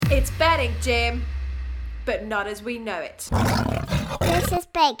exciting, Jim, but not as we know it. This is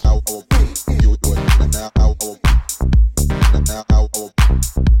big.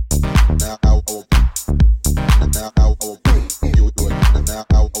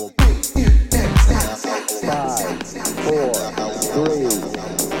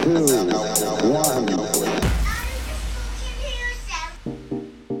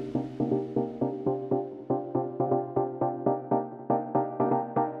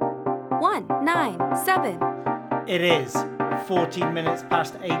 It is 14 minutes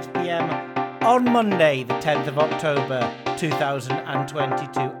past 8 p.m. on Monday, the 10th of October,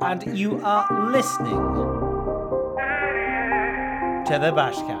 2022, and you are listening to the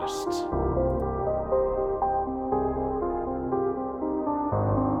BashCast.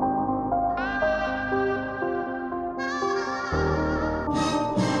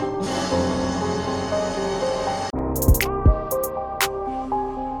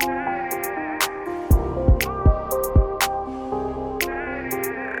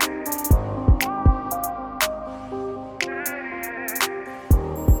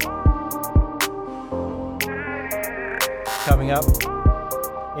 Coming up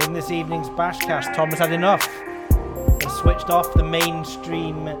in this evening's BashCast, Tom has had enough and switched off the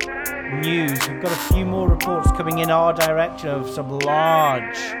mainstream news. We've got a few more reports coming in our direction of some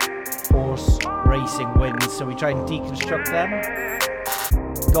large horse racing wins, so we try and deconstruct them.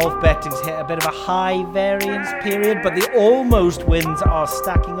 Golf betting's hit a bit of a high variance period, but the almost wins are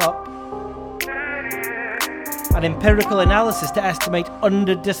stacking up. An empirical analysis to estimate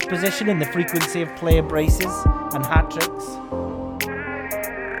underdisposition in the frequency of player braces and hat-tricks.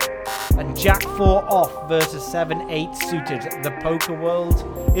 And Jack 4 off versus 7-8 suited. The poker world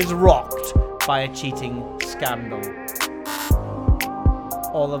is rocked by a cheating scandal.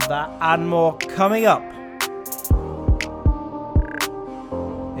 All of that and more coming up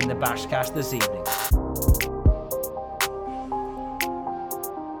in the BashCast this evening.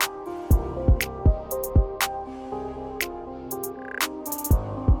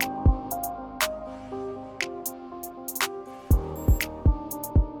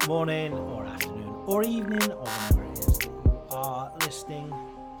 Morning or afternoon or evening or whenever it is that you are listening.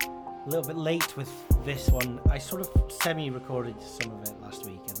 A little bit late with this one. I sort of semi-recorded some of it last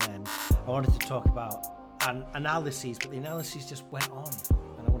week, and then I wanted to talk about analyses, but the analyses just went on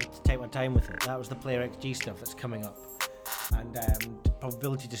and I wanted to take my time with it. That was the player XG stuff that's coming up, and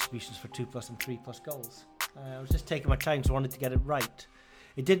probability distributions for 2+ and 3+ goals. I was just taking my time, so I wanted to get it right.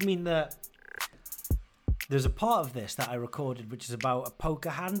 It did mean that there's a part of this that I recorded which is about a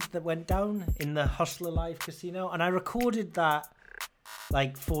poker hand that went down in the Hustler Live casino, and I recorded that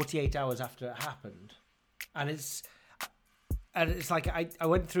like 48 hours after it happened, and it's like I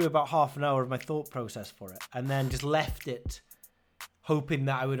went through about half an hour of my thought process for it and then just left it hoping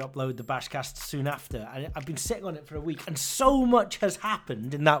that I would upload the BashCast soon after, and I've been sitting on it for a week, and so much has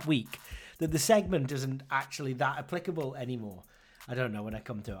happened in that week that the segment isn't actually that applicable anymore. I don't know when I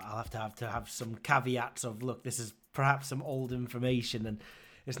come to it. I'll have to have some caveats of, look, this is perhaps some old information and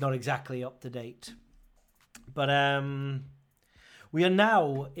it's not exactly up to date. But we are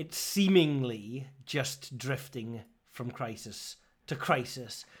now, it's seemingly just drifting from crisis to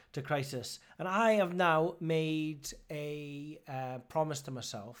crisis to crisis. And I have now made a promise to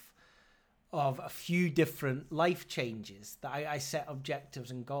myself of a few different life changes that I set objectives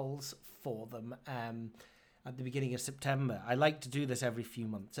and goals for them at the beginning of September. I like to do this every few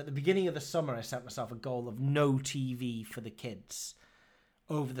months. At the beginning of the summer, I set myself a goal of no TV for the kids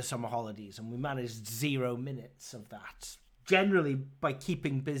over the summer holidays, and we managed 0 minutes of that, generally by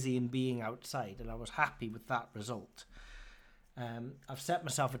keeping busy and being outside, and I was happy with that result. I've set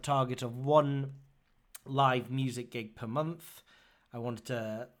myself a target of 1 live music gig per month. I wanted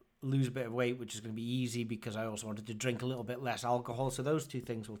to lose a bit of weight, which is going to be easy because I also wanted to drink a little bit less alcohol, so those two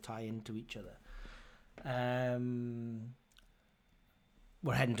things will tie into each other. We're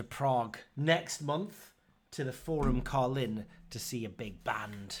heading to Prague next month to the Forum Carlin to see a big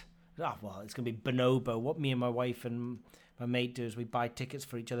band. Oh, well, it's going to be Bonobo. What me and my wife and my mate do is we buy tickets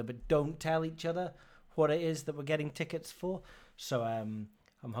for each other, but don't tell each other what it is that we're getting tickets for. So I'm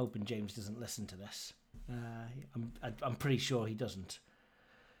hoping James doesn't listen to this. I'm pretty sure he doesn't.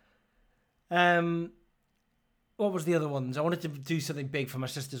 What was the other ones? I wanted to do something big for my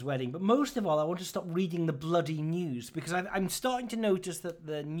sister's wedding, but most of all, I want to stop reading the bloody news, because I'm starting to notice that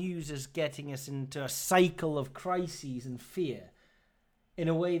the news is getting us into a cycle of crises and fear in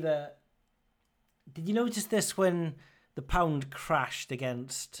a way that... Did you notice this when the pound crashed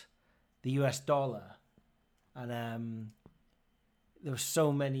against the US dollar? And there were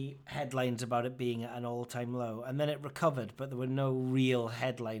so many headlines about it being at an all-time low, and then it recovered, but there were no real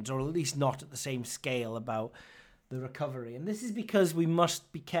headlines, or at least not at the same scale, about the recovery. And this is because we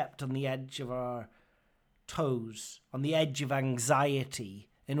must be kept on the edge of our toes, on the edge of anxiety,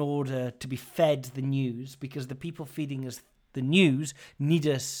 in order to be fed the news, because the people feeding us the news need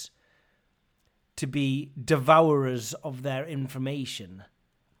us to be devourers of their information.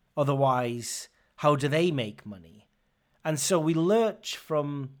 Otherwise, how do they make money? And so we lurch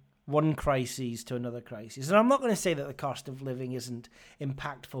from one crisis to another crisis. And I'm not going to say that the cost of living isn't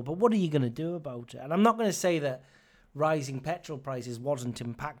impactful, but what are you going to do about it? And I'm not going to say that rising petrol prices wasn't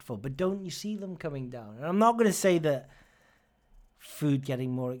impactful, but don't you see them coming down? And I'm not going to say that food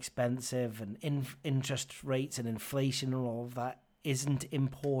getting more expensive and interest rates and inflation and all of that isn't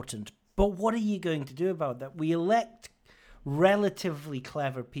important. But what are you going to do about that? We elect relatively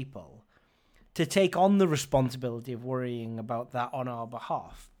clever people to take on the responsibility of worrying about that on our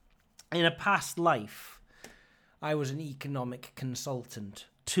behalf. In a past life, I was an economic consultant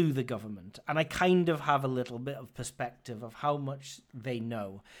to the government, and I kind of have a little bit of perspective of how much they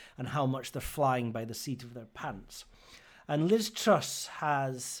know and how much they're flying by the seat of their pants. And Liz Truss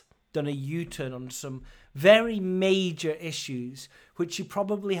has done a U-turn on some very major issues which she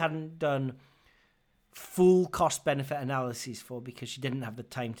probably hadn't done full cost-benefit analyses for because she didn't have the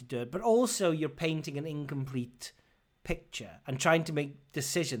time to do it. But also you're painting an incomplete picture and trying to make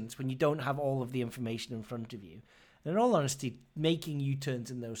decisions when you don't have all of the information in front of you. And in all honesty, making U-turns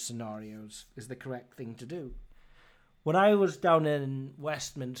in those scenarios is the correct thing to do. When I was down in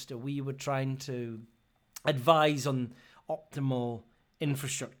Westminster, we were trying to advise on optimal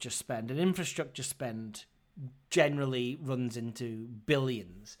infrastructure spend. And infrastructure spend generally runs into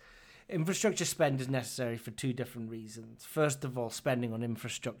billions. Infrastructure spend is necessary for two different reasons. First of all, spending on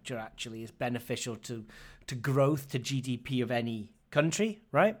infrastructure actually is beneficial to growth, to GDP of any country,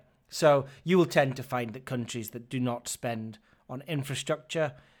 right? So you will tend to find that countries that do not spend on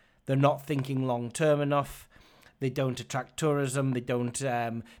infrastructure, they're not thinking long-term enough, they don't attract tourism, they don't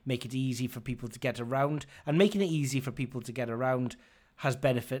make it easy for people to get around. And making it easy for people to get around has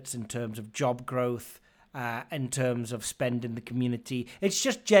benefits in terms of job growth, in terms of spend in the community. It's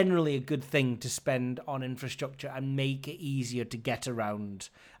just generally a good thing to spend on infrastructure and make it easier to get around,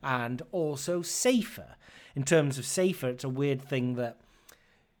 and also safer. In terms of safer, it's a weird thing that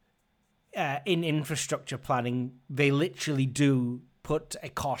in infrastructure planning, they literally do put a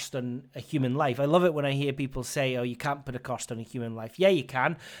cost on a human life. I love it when I hear people say, oh, you can't put a cost on a human life. Yeah, you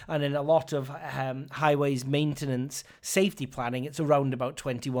can. And in a lot of highways maintenance safety planning, it's around about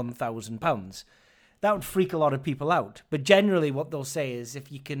 £21,000. That would freak a lot of people out. But generally what they'll say is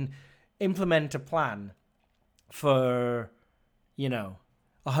if you can implement a plan for,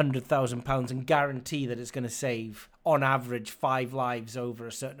 £100,000 and guarantee that it's going to save, on average, 5 lives over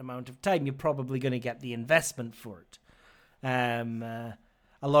a certain amount of time, you're probably going to get the investment for it. A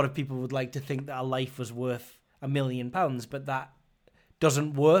lot of people would like to think that a life was worth £1 million, but that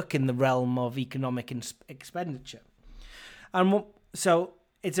doesn't work in the realm of economic expenditure. And so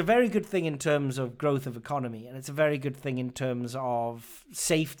it's a very good thing in terms of growth of economy, and it's a very good thing in terms of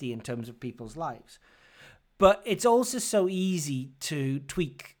safety, in terms of people's lives. But it's also so easy to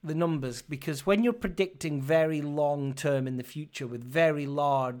tweak the numbers, because when you're predicting very long term in the future with very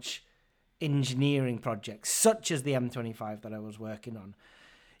large engineering projects, such as the M25 that I was working on,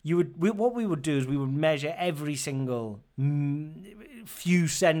 what we would do is we would measure every single few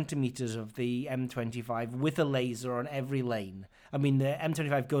centimeters of the M25 with a laser on every lane. I mean, the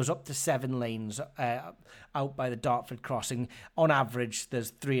M25 goes up to 7 lanes out by the Dartford crossing. On average,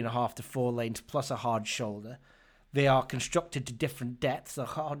 there's 3.5 to 4 lanes plus a hard shoulder. They are constructed to different depths. The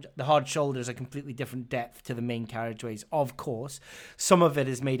hard shoulders are completely different depth to the main carriageways, of course. Some of it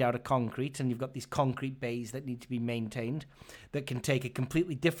is made out of concrete, and you've got these concrete bays that need to be maintained that can take a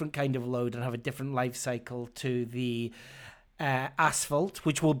completely different kind of load and have a different life cycle to the asphalt,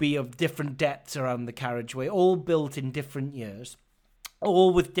 which will be of different depths around the carriageway, all built in different years,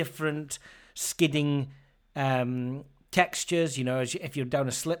 all with different skidding textures. If you're down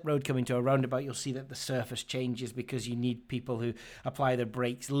a slip road coming to a roundabout, you'll see that the surface changes because you need people who apply their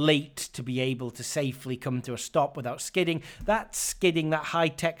brakes late to be able to safely come to a stop without skidding. That high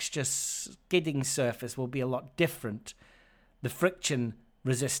texture skidding surface will be a lot different, the friction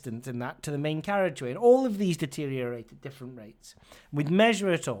resistant in that, to the main carriageway. And all of these deteriorate at different rates. We'd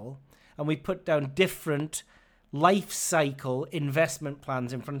measure it all, and we put down different life cycle investment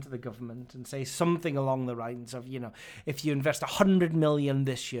plans in front of the government and say something along the lines of, if you invest 100 million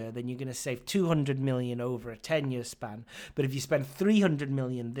this year, then you're going to save 200 million over a 10-year span. But if you spend 300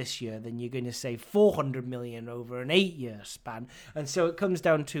 million this year, then you're going to save 400 million over an 8-year span. And so it comes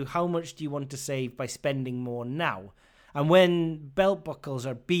down to how much do you want to save by spending more now? And when belt buckles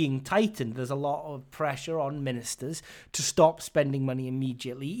are being tightened, there's a lot of pressure on ministers to stop spending money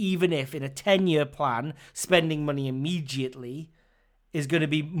immediately, even if in a 10-year plan, spending money immediately is going to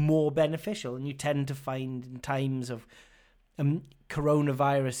be more beneficial. And you tend to find in times of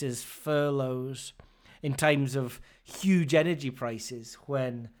coronaviruses, furloughs, in times of huge energy prices,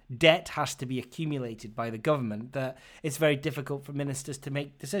 when debt has to be accumulated by the government, that it's very difficult for ministers to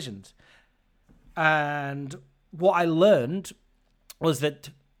make decisions. And what I learned was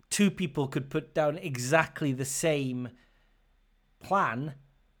that two people could put down exactly the same plan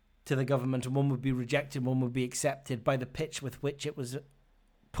to the government, and one would be rejected, one would be accepted by the pitch with which it was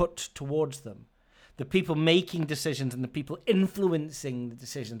put towards them. The people making decisions and the people influencing the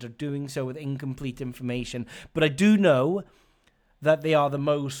decisions are doing so with incomplete information. But I do know that they are the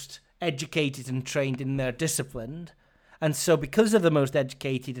most educated and trained in their discipline. And so because they're the most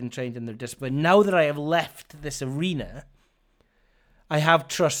educated and trained in their discipline, now that I have left this arena, I have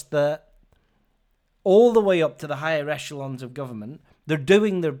trust that all the way up to the higher echelons of government, they're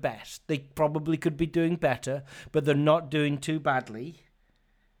doing their best. They probably could be doing better, but they're not doing too badly.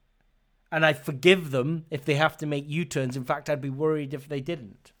 And I forgive them if they have to make U-turns. In fact, I'd be worried if they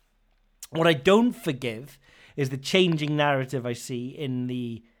didn't. What I don't forgive is the changing narrative I see in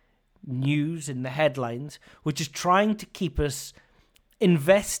the news, in the headlines, which is trying to keep us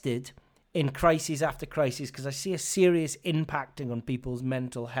invested in crises after crises, because I see a serious impacting on people's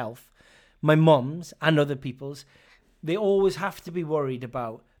mental health. My mum's and other people's, they always have to be worried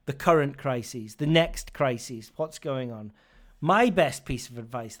about the current crises, the next crises, what's going on. My best piece of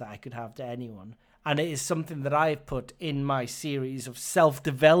advice that I could have to anyone, and it is something that I've put in my series of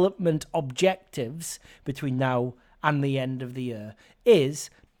self-development objectives between now and the end of the year,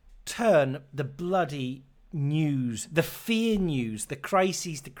 is turn the bloody news, the fear news, the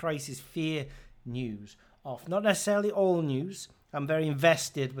crisis fear news off. Not necessarily all news. I'm very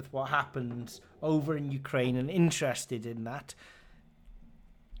invested with what happens over in Ukraine and interested in that.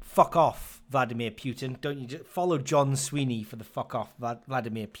 Fuck off, Vladimir Putin. Don't you just follow John Sweeney for the fuck off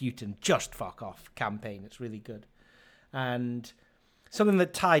Vladimir Putin, just fuck off campaign. It's really good. And something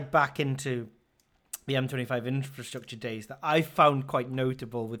that tied back into the M25 infrastructure days that I found quite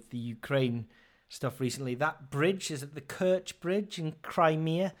notable with the Ukraine stuff recently. That bridge, is it the Kerch Bridge in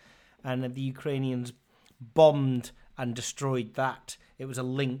Crimea? And the Ukrainians bombed and destroyed that. It was a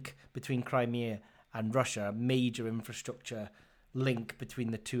link between Crimea and Russia, a major infrastructure link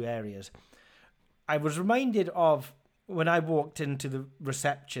between the two areas. I was reminded of when I walked into the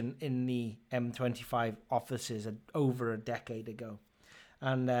reception in the M25 offices over a decade ago.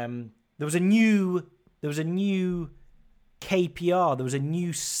 And there was a new KPR, there was a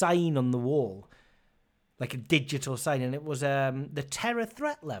new sign on the wall, like a digital sign, and it was the terror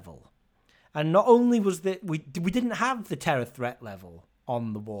threat level. And not only was we didn't have the terror threat level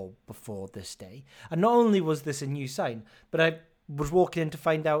on the wall before this day, and not only was this a new sign, but I was walking in to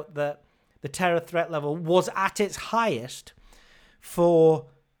find out that the terror threat level was at its highest for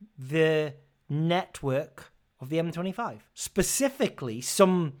the network of the M25. Specifically,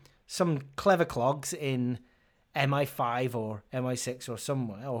 some clever clogs in MI5 or MI6 or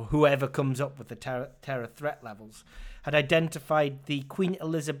somewhere, or whoever comes up with the terror threat levels, had identified the Queen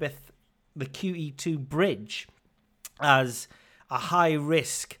Elizabeth, the QE2 bridge, as a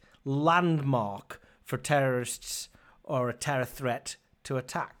high-risk landmark for terrorists or a terror threat to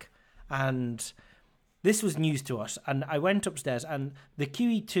attack. And this was news to us. And I went upstairs, and the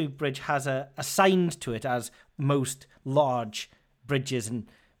QE2 bridge has assigned to it, as most large bridges and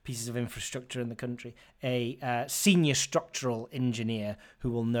pieces of infrastructure in the country, a senior structural engineer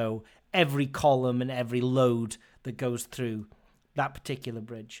who will know every column and every load that goes through that particular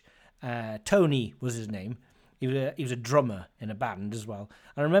bridge. Tony was his name. He was a drummer in a band as well.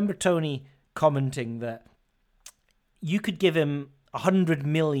 I remember Tony commenting that you could give him £100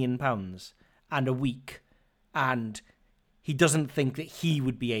 million and a week, and he doesn't think that he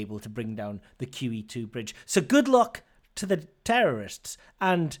would be able to bring down the QE2 bridge. So good luck to the terrorists.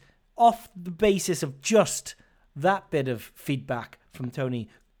 And off the basis of just that bit of feedback from Tony,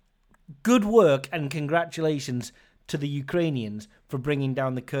 good work and congratulations to the Ukrainians for bringing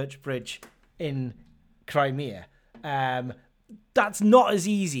down the Kerch Bridge in Crimea. That's not as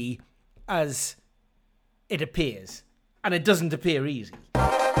easy as it appears, and it doesn't appear easy.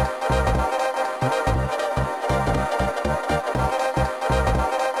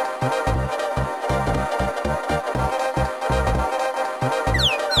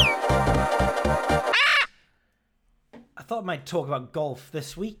 I might talk about golf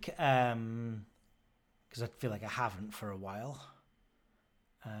this week, because I feel like I haven't for a while.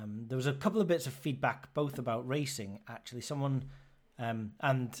 There was a couple of bits of feedback, both about racing, actually. Someone,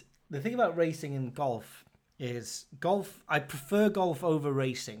 and the thing about racing and golf is I prefer golf over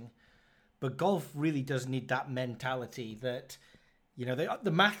racing, but golf really does need that mentality that,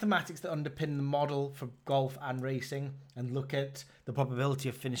 the mathematics that underpin the model for golf and racing and look at the probability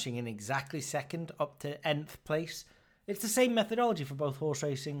of finishing in exactly second up to nth place. It's the same methodology for both horse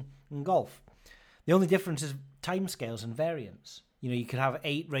racing and golf. The only difference is timescales and variance. You could have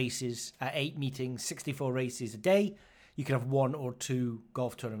 8 races at 8 meetings, 64 races a day. You could have 1 or 2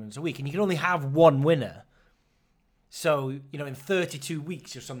 golf tournaments a week, and you can only have one winner. So, in 32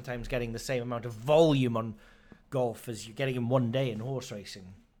 weeks, you're sometimes getting the same amount of volume on golf as you're getting in one day in horse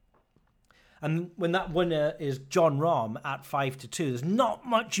racing. And when that winner is John Rahm at 5-2, there's not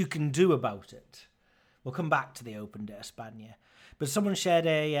much you can do about it. We'll come back to the Open d'Espagne. But someone shared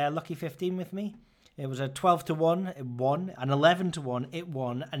a lucky 15 with me. It was a 12-1, it won, an 11-1, it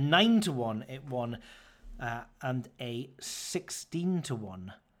won, a 9-1, it won, and a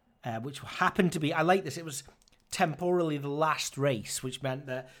 16-1, which happened to be, I like this, it was temporally the last race, which meant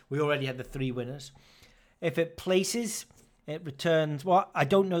that we already had the 3 winners. If it places, it returns, well, I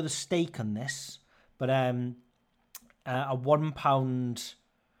don't know the stake on this, but a £1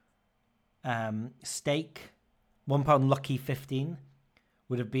 stake, £1 lucky 15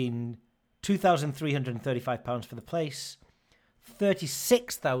 would have been £2,335 for the place,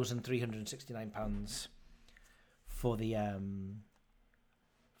 £36,369 for the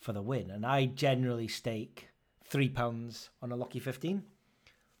win, and I generally stake £3 on a lucky 15.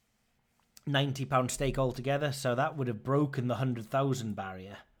 £90 stake altogether, so that would have broken the 100,000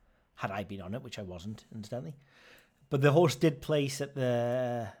 barrier had I been on it, which I wasn't, incidentally. But the horse did place at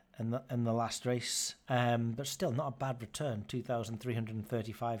in the last race, but still not a bad return,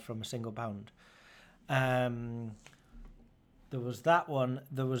 2,335 from a single pound. There was that one.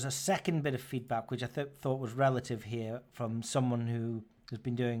 There was a second bit of feedback, which I thought was relative here, from someone who has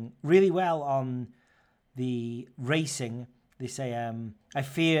been doing really well on the racing. They say, I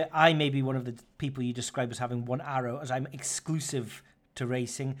fear I may be one of the people you describe as having one arrow, as I'm exclusive to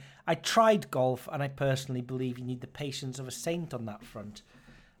racing. I tried golf, and I personally believe you need the patience of a saint on that front.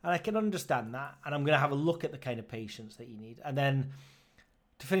 And I can understand that, and I'm going to have a look at the kind of patience that you need. And then,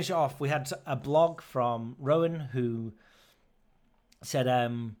 to finish it off, we had a blog from Rowan who said,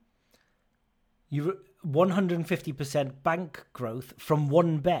 150% bank growth from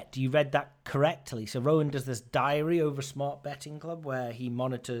one bet. You read that correctly. So Rowan does this diary over Smart Betting Club where he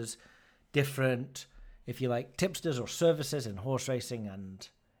monitors different, if you like, tipsters or services in horse racing and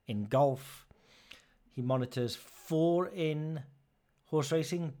in golf. He monitors 4 in horse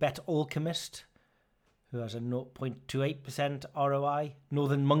racing, Bet Alchemist, who has a 0.28% ROI,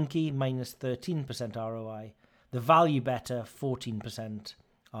 Northern Monkey minus 13% ROI, The Value Better 14%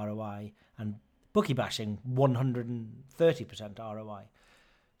 ROI, and Bookie Bashing 130% ROI.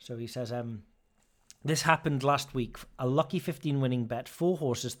 So he says, this happened last week. A lucky 15 winning bet, 4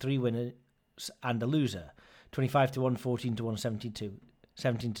 horses, 3 winners and a loser. 25-1, 14-1,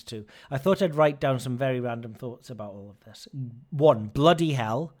 17-2. I thought I'd write down some very random thoughts about all of this. 1, bloody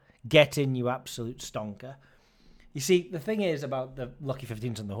hell. Get in, you absolute stonker. You see, the thing is about the lucky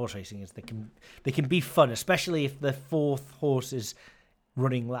 15s and the horse racing is they can be fun, especially if the 4th horse is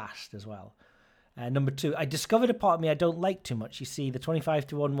running last as well. Number 2, I discovered a part of me I don't like too much. You see, the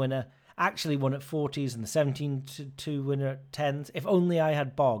 25-1 winner actually won at 40s and the 17-2 winner at 10s. If only I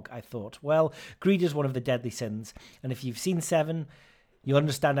had Bog, I thought. Well, greed is one of the deadly sins. And if you've seen 7, you'll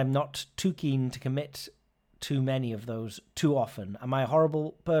understand I'm not too keen to commit too many of those too often. Am I a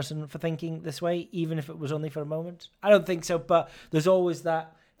horrible person for thinking this way, even if it was only for a moment? I don't think so, but there's always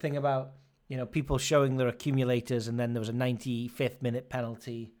that thing about, people showing their accumulators and then there was a 95th minute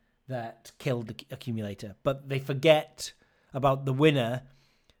penalty that killed the accumulator. But they forget about the winner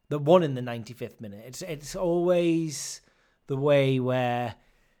that won in the 95th minute. It's always the way where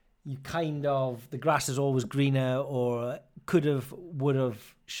you kind of, the grass is always greener, or could have, would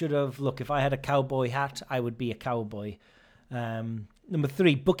have, should have. Look, if I had a cowboy hat, I would be a cowboy. Number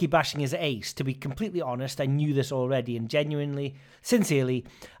 3, bookie bashing is ace. To be completely honest, I knew this already, and genuinely, sincerely,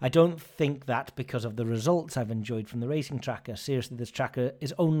 I don't think that because of the results I've enjoyed from the racing tracker. Seriously, this tracker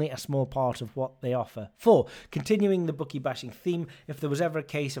is only a small part of what they offer. 4, continuing the bookie bashing theme, if there was ever a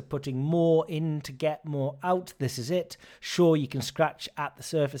case of putting more in to get more out, this is it. Sure, you can scratch at the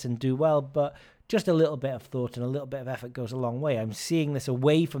surface and do well, but just a little bit of thought and a little bit of effort goes a long way. I'm seeing this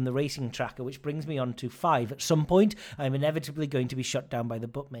away from the racing tracker, which brings me on to 5. At some point, I'm inevitably going to be shut down by the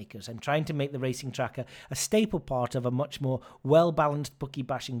bookmakers. I'm trying to make the racing tracker a staple part of a much more well-balanced bookie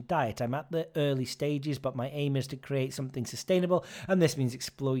bashing diet. I'm at the early stages, but my aim is to create something sustainable, and this means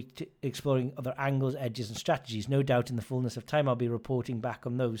exploring other angles, edges, and strategies. No doubt in the fullness of time, I'll be reporting back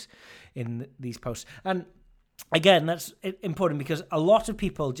on those in these posts. And again, that's important because a lot of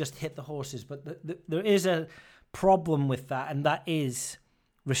people just hit the horses, but there is a problem with that, and that is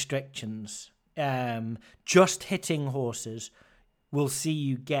restrictions. Just hitting horses will see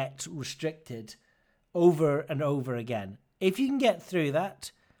you get restricted over and over again. If you can get through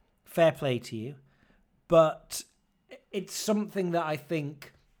that, fair play to you. But it's something that I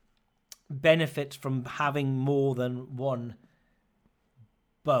think benefits from having more than one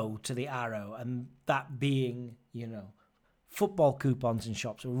bow to the arrow, and that being, football coupons in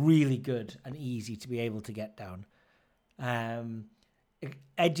shops are really good and easy to be able to get down.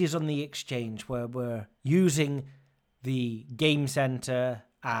 Edges on the exchange, where we're using the game center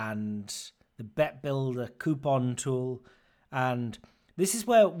and the bet builder coupon tool, and this is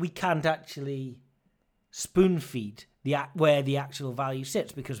where we can't actually spoon feed where the actual value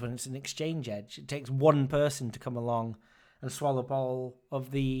sits, because when it's an exchange edge, it takes one person to come along and swallow up all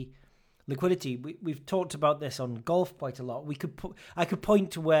of the liquidity. We've talked about this on golf quite a lot. I could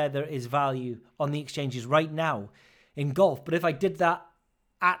point to where there is value on the exchanges right now in golf, but if I did that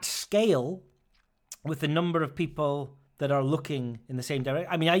at scale with the number of people that are looking in the same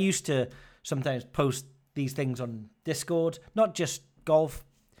direction, I used to sometimes post these things on Discord, not just golf,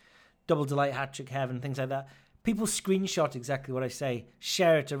 Double Delight, Hat Trick Heaven, things like that. People screenshot exactly what I say,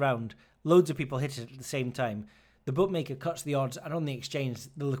 share it around. Loads of people hit it at the same time. The bookmaker cuts the odds, and on the exchange,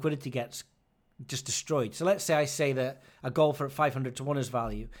 the liquidity gets just destroyed. So let's say I say that a golfer at 500 to 1 is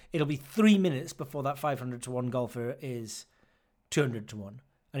value. It'll be 3 minutes before that 500 to 1 golfer is 200 to 1,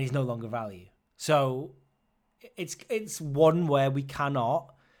 and he's no longer value. So it's one where we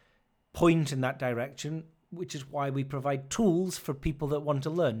cannot point in that direction, which is why we provide tools for people that want to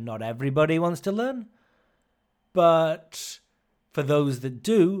learn. Not everybody wants to learn, but for those that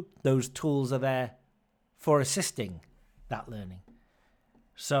do, those tools are there for assisting that learning.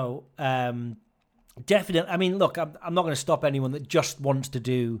 So definitely, look, I'm not going to stop anyone that just wants to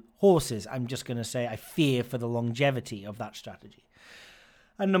do horses. I'm just going to say I fear for the longevity of that strategy.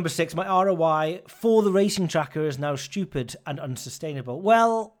 And number 6, my ROI for the racing tracker is now stupid and unsustainable.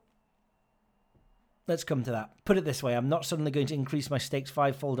 Well, let's come to that. Put it this way, I'm not suddenly going to increase my stakes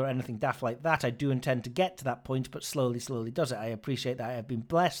 5-fold or anything daft like that. I do intend to get to that point, but slowly does it. I appreciate that I have been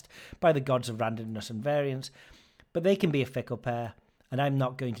blessed by the gods of randomness and variance, but they can be a fickle pair, and I'm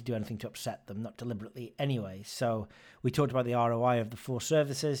not going to do anything to upset them, not deliberately anyway. So we talked about the ROI of the 4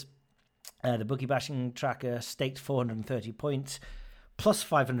 services. The bookie bashing tracker staked 430 points, plus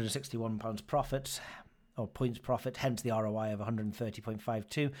 £561 profit, or points profit, hence the ROI of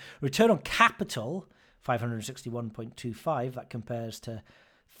 130.52. Return on capital, 561.25. That compares to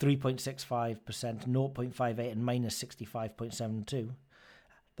 3.65%, 0.58, and minus 65.72.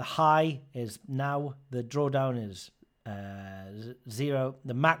 The high is now, the drawdown is 0.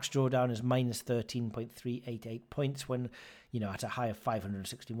 The max drawdown is minus 13.388 points when, at a high of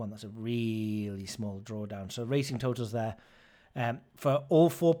 561. That's a really small drawdown. So racing totals there. For all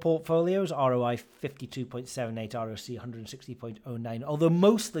 4 portfolios, ROI 52.78, ROC 160.09, although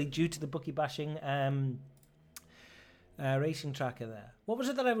mostly due to the bookie bashing racing tracker there. What was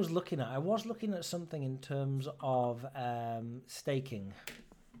it that I was looking at? I was looking at something in terms of staking.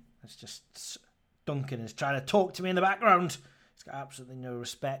 It's just Duncan is trying to talk to me in the background. He's got absolutely no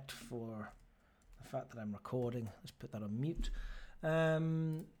respect for the fact that I'm recording. Let's put that on mute.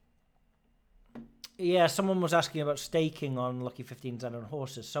 Yeah, someone was asking about staking on Lucky 15s and on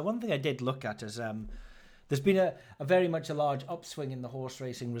horses. So one thing I did look at is there's been a very much a large upswing in the horse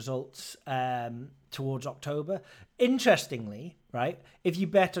racing results towards October. Interestingly, right, if you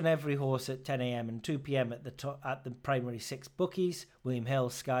bet on every horse at 10 a.m. and 2 p.m. at the primary 6 bookies, William Hill,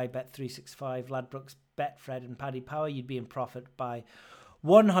 Sky, Bet365, Ladbrokes, Betfred and Paddy Power, you'd be in profit by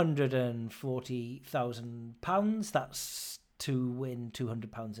 £140,000. That's to win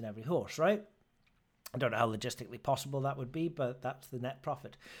 £200 in every horse, right? I don't know how logistically possible that would be, but that's the net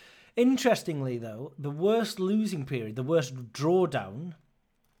profit. Interestingly, though, the worst losing period, the worst drawdown,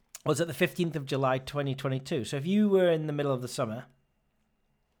 was at the 15th of July 2022. So if you were in the middle of the summer,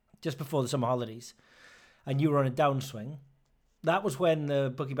 just before the summer holidays, and you were on a downswing, that was when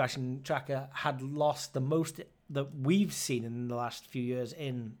the bookie bashing tracker had lost the most that we've seen in the last few years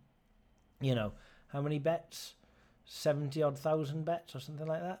in, how many bets? 70-odd thousand bets or something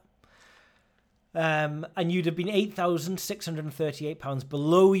like that. And you'd have been £8,638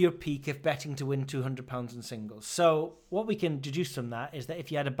 below your peak if betting to win £200 in singles. So what we can deduce from that is that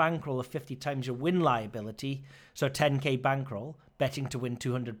if you had a bankroll of 50 times your win liability, so 10k bankroll, betting to win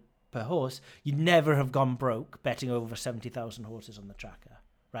 200 per horse, you'd never have gone broke betting over 70,000 horses on the tracker,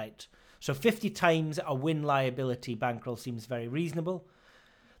 right? So 50 times a win liability bankroll seems very reasonable.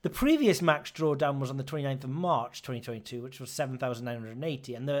 The previous max drawdown was on the 29th of March 2022, which was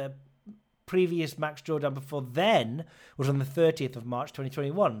 7,980, and the previous max drawdown before then was on the 30th of March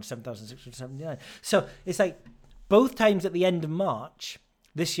 2021, 7,679. So it's like both times at the end of March,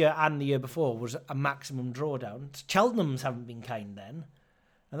 this year and the year before, was a maximum drawdown. Cheltenham's haven't been kind then,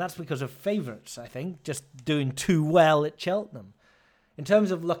 and that's because of favourites, I think, just doing too well at Cheltenham. In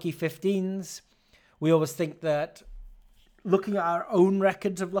terms of lucky 15s, we always think that looking at our own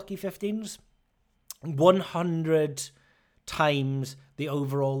records of lucky 15s, 100 times the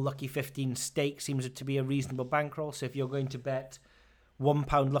overall lucky 15 stake seems to be a reasonable bankroll. So if you're going to bet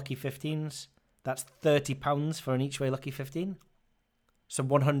 £1 lucky 15s, that's £30 for an each way lucky 15. So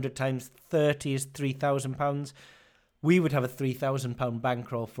 100 times 30 is £3,000. We would have a £3,000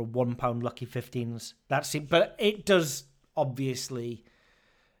 bankroll for £1 lucky 15s. That's it. But it does obviously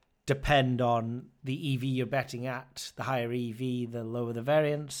depend on the EV you're betting at. The higher EV, the lower the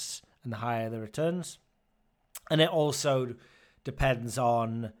variance, and the higher the returns. And it also depends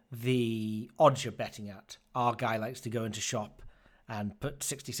on the odds you're betting at. Our guy likes to go into shop and put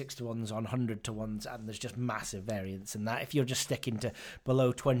 66 to 1s on 100 to 1s, and there's just massive variance in that. If you're just sticking to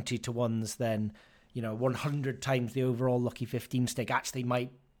below 20 to 1s, then 100 times the overall lucky 15 stake actually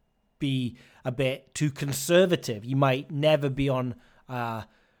might be a bit too conservative. You might never be on a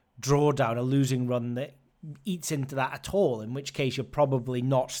drawdown, a losing run that eats into that at all, in which case you're probably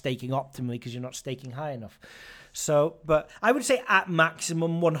not staking optimally because you're not staking high enough. So, but I would say at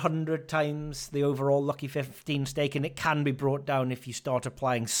maximum 100 times the overall lucky 15 stake, and it can be brought down if you start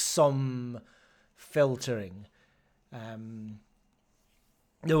applying some filtering.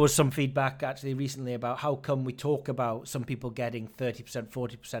 There was some feedback actually recently about how come we talk about some people getting 30%,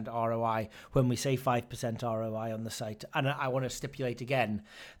 40% ROI when we say 5% ROI on the site. And I want to stipulate again,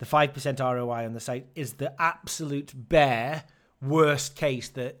 the 5% ROI on the site is the absolute bare worst case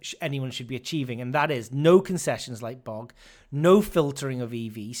that anyone should be achieving. And that is no concessions like BOG, no filtering of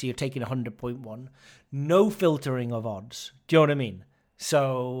EV, so you're taking 100.1, no filtering of odds. Do you know what I mean?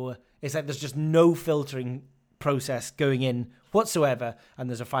 So it's like there's just no filtering process going in whatsoever, and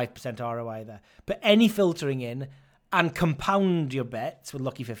there's a 5% ROI there. But any filtering in and compound your bets with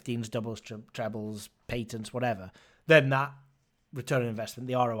lucky 15s, doubles, trebles, patents, whatever, then that return on investment,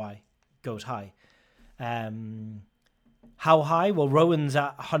 the ROI, goes high. How high? Well, Rowan's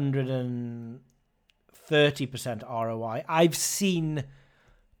at 130% ROI. I've seen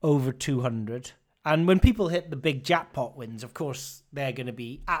over 200. And when people hit the big jackpot wins, of course, they're going to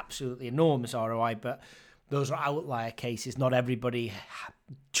be absolutely enormous ROI, but those are outlier cases. Not everybody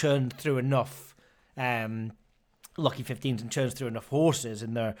churned through enough lucky 15s and churns through enough horses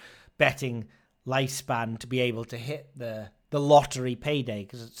in their betting lifespan to be able to hit the lottery payday,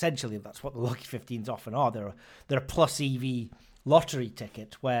 because essentially that's what the lucky 15s often are. They're a plus EV lottery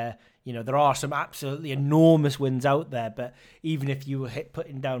ticket where there are some absolutely enormous wins out there, but even if you were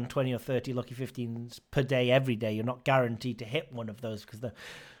putting down 20 or 30 lucky 15s per day every day, you're not guaranteed to hit one of those because they're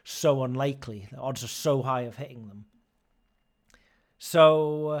so unlikely. The odds are so high of hitting them.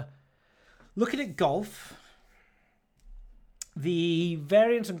 So looking at golf, the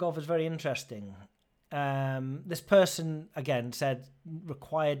variance in golf is very interesting. This person, again, said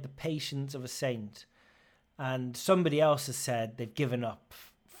required the patience of a saint. And somebody else has said they've given up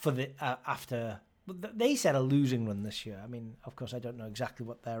for the after. They said a losing run this year. I mean, of course, I don't know exactly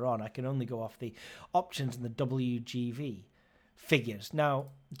what they're on. I can only go off the options and the WGV figures. Now,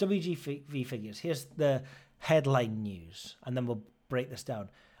 WGV figures, here's the headline news, and then we'll break this down.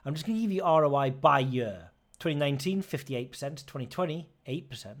 I'm just going to give you ROI by year. 2019, 58%. 2020, 8%.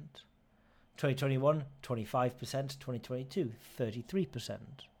 2021, 25%. 2022, 33%.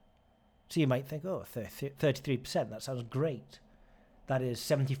 So you might think, 33%, that sounds great. That is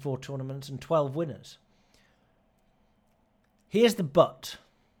 74 tournaments and 12 winners. Here's the but.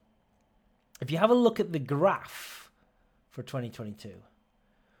 If you have a look at the graph for 2022,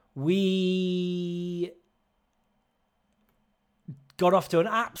 we got off to an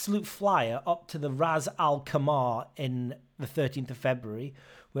absolute flyer up to the Ras Al Khaimah in the 13th of February,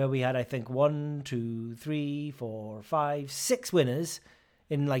 where we had, I think, 1, 2, 3, 4, 5, 6 winners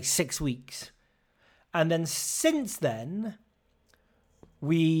in like 6 weeks. And then since then,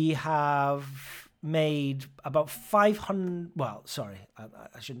 we have made about 500... Well, sorry,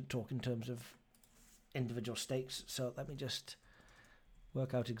 I shouldn't talk in terms of individual stakes. So let me just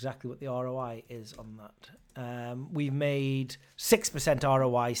work out exactly what the ROI is on that. We've made 6%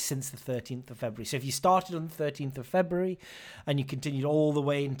 ROI since the 13th of February. So if you started on the 13th of February and you continued all the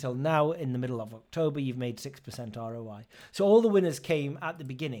way until now in the middle of October, you've made 6% ROI. So all the winners came at the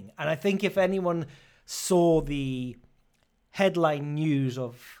beginning. And I think if anyone saw the headline news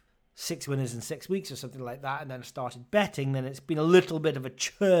of 6 winners in 6 weeks or something like that and then started betting, then it's been a little bit of a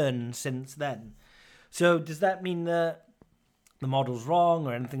churn since then. So does that mean that the model's wrong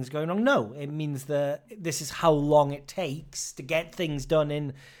or anything's going wrong? No, it means that this is how long it takes to get things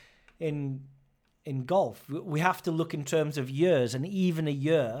done in golf. We have to look in terms of years, and even a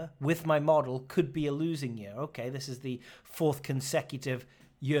year with my model could be a losing year. Okay, this is the 4th consecutive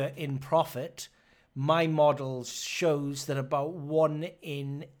year in profit. My model shows that about 1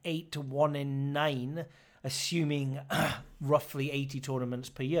 in 8 to 1 in 9, assuming roughly 80 tournaments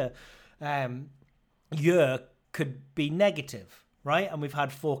per year could be negative, right? And we've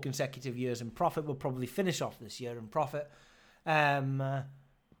had 4 consecutive years in profit. We'll probably finish off this year in profit.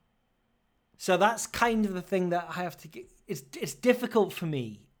 So that's kind of the thing that I have to get. It's difficult for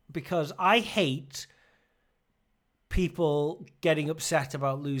me because I hate people getting upset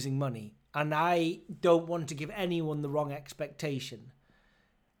about losing money. And I don't want to give anyone the wrong expectation.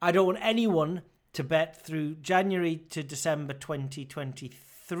 I don't want anyone to bet through January to December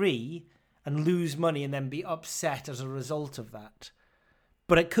 2023 and lose money and then be upset as a result of that.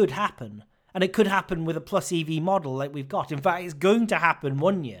 But it could happen. And it could happen with a plus EV model like we've got. In fact, it's going to happen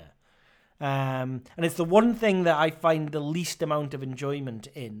one year. And it's the one thing that I find the least amount of enjoyment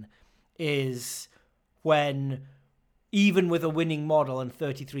in is when, even with a winning model and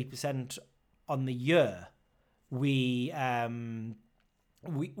 33% on the year, we only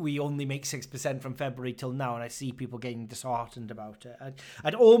make 6% from February till now, and I see people getting disheartened about it.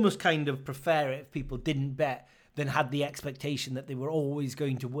 I'd almost kind of prefer it if people didn't bet than had the expectation that they were always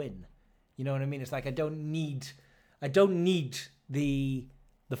going to win. You know what I mean? It's like I don't need the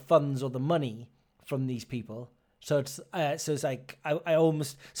funds or the money from these people. So it's like I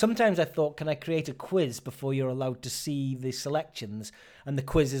almost sometimes I thought, can I create a quiz before you're allowed to see the selections? And the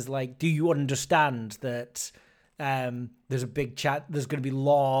quiz is like, do you understand that there's a big chat, there's going to be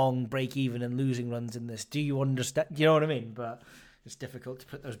long break even and losing runs in this? Do you understand? You know what I mean? But it's difficult to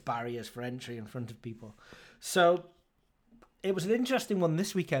put those barriers for entry in front of people. So it was an interesting one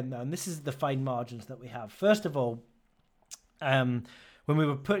this weekend, though, and this is the fine margins that we have. First of all, when we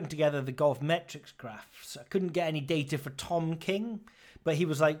were putting together the golf metrics graphs, I couldn't get any data for Tom King, but he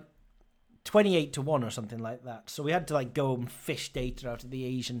was like 28 to 1 or something like that. So we had to like go and fish data out of the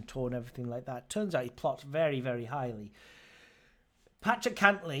Asian tour and everything like that. Turns out he plots very, very highly. Patrick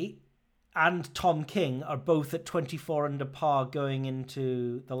Cantley and Tom King are both at 24 under par going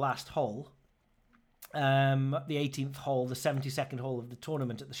into the last hole. The 18th hole, the 72nd hole of the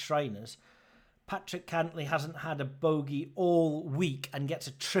tournament at the Shriners. Patrick Cantley hasn't had a bogey all week and gets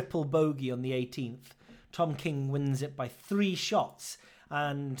a triple bogey on the 18th. Tom King wins it by 3 shots.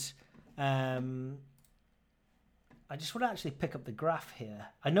 And I just want to actually pick up the graph here.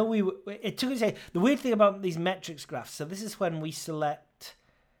 I know it took us the weird thing about these metrics graphs. So this is when we select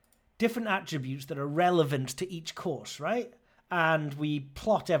different attributes that are relevant to each course, right? And we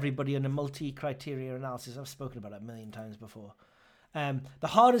plot everybody in a multi-criteria analysis. I've spoken about it a million times before. The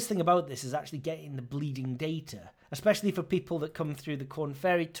hardest thing about this is actually getting the bleeding data, especially for people that come through the Corn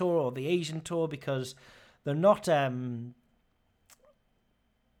Ferry Tour or the Asian Tour, because they're not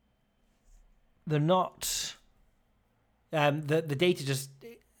the data just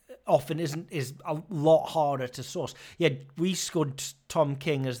often is a lot harder to source. Yeah, we scored Tom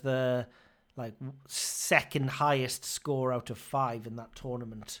King as the second highest score out of 5 in that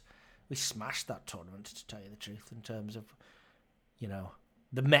tournament. We smashed that tournament, to tell you the truth, in terms of,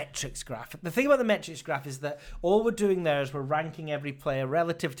 the metrics graph. The thing about the metrics graph is that all we're doing there is we're ranking every player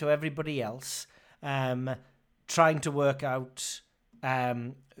relative to everybody else, trying to work out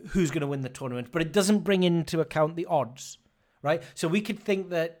who's going to win the tournament, but it doesn't bring into account the odds, right? So we could think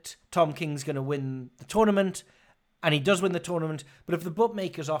that Tom King's going to win the tournament, and he does win the tournament, but if the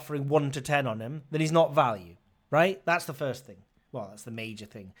bookmaker's offering 1 to 10 on him, then he's not value, right? That's the first thing. Well, that's the major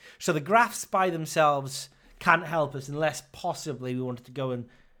thing. So the graphs by themselves can't help us unless possibly we wanted to go and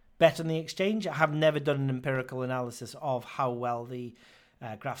bet on the exchange. I have never done an empirical analysis of how well the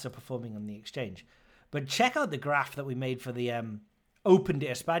graphs are performing on the exchange. But check out the graph that we made for the Open de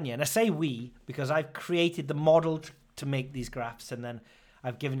España. And I say we because I've created the model to make these graphs, and then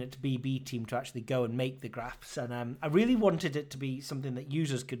I've given it to BB team to actually go and make the graphs. And I really wanted it to be something that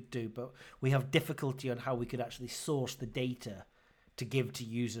users could do, but we have difficulty on how we could actually source the data to give to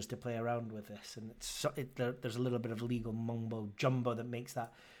users to play around with this, and there's a little bit of legal mumbo jumbo that makes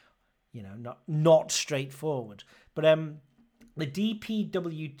that, not straightforward. But the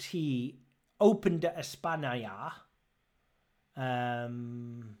DPWT opened at España.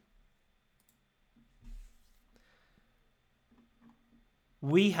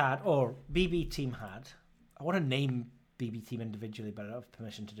 We had, or BB Team had, I want to name BB Team individually, but I don't have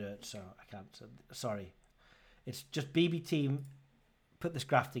permission to do it, so I can't. So, sorry. It's just BB Team put this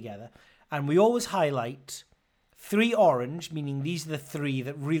graph together, and we always highlight 3 orange, meaning these are the 3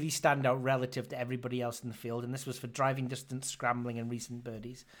 that really stand out relative to everybody else in the field, and this was for driving distance, scrambling, and recent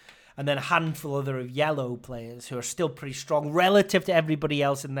birdies. And then a handful other of yellow players who are still pretty strong relative to everybody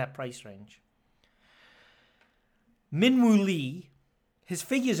else in their price range. Minwoo Lee, his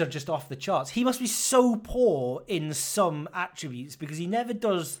figures are just off the charts. He must be so poor in some attributes because he never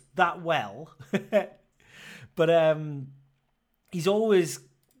does that well. But he's always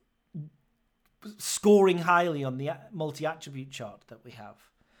scoring highly on the multi-attribute chart that we have.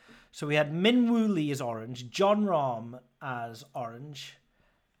 So we had Minwoo Lee as orange, John Rahm as orange,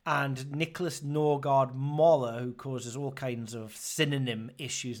 and Nicholas Norgard Moller, who causes all kinds of synonym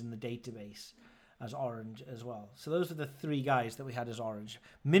issues in the database, as orange as well. So those are the 3 guys that we had as orange.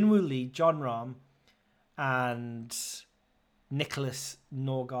 Minwoo Lee, John Rahm, and Nicholas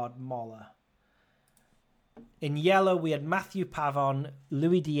Norgard Moller. In yellow, we had Matthew Pavon,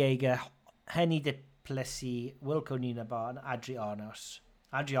 Louis Diega, Henny de Plessis, Wilco Nienaber, and Adrianos.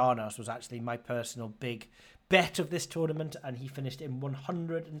 Adrianos was actually my personal big bet of this tournament, and he finished in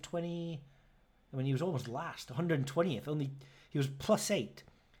 120. I mean, he was almost last, 120th. He was +8.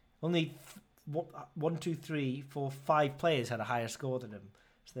 Only 1, 2, 3, 4, 5 players had a higher score than him.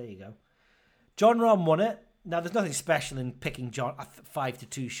 So there you go. John Rahm won it. Now, there's nothing special in picking John a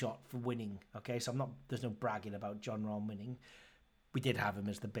 5-2 shot for winning. Okay, so there's no bragging about John Rahm winning. We did have him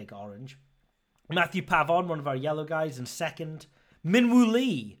as the big orange. Matthew Pavon, one of our yellow guys, in second. Minwoo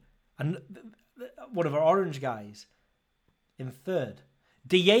Lee, and one of our orange guys, in third.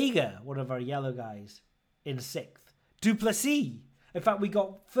 Diega, one of our yellow guys, in 6th. Duplessis. In fact, we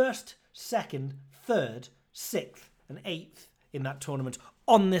got first, second, third, 6th, and 8th in that tournament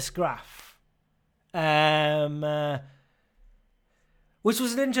on this graph. Which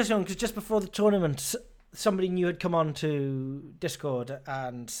was an interesting one, because just before the tournament, somebody new had come on to Discord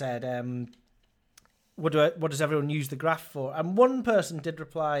and said, what does everyone use the graph for? And one person did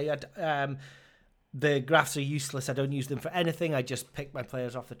reply, the graphs are useless. I don't use them for anything. I just pick my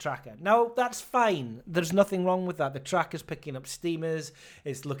players off the tracker. No, that's fine. There's nothing wrong with that. The tracker's picking up steamers.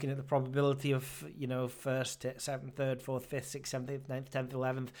 It's looking at the probability of, 1st, 7th, 3rd, 4th, 5th, 6th, 7th, 8th, 9th, 10th,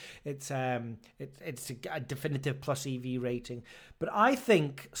 11th. It's a definitive plus EV rating. But I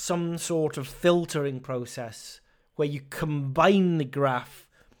think some sort of filtering process where you combine the graph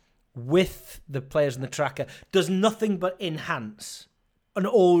with the players in the tracker does nothing but enhance an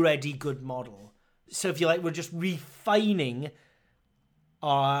already good model. So if you like, we're just refining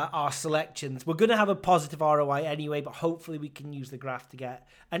our selections. We're going to have a positive ROI anyway, but hopefully we can use the graph to get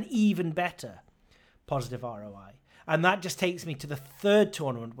an even better positive ROI. And that just takes me to the 3rd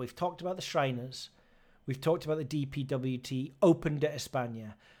tournament. We've talked about the Shriners. We've talked about the DPWT Open de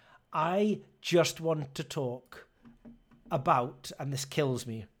España. I just want to talk about, and this kills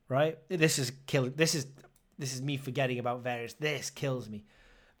me, right? This is me forgetting about various. This kills me.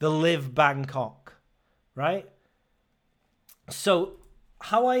 The Live Bangkok, right? So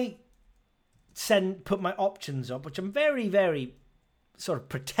how I put my options up, which I'm very, very sort of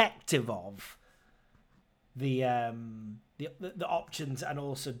protective of the options, and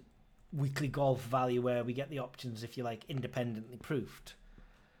also weekly golf value where we get the options, if you like, independently proofed.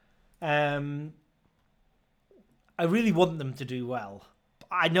 I really want them to do well.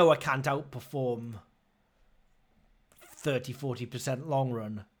 I know I can't outperform 30-40% long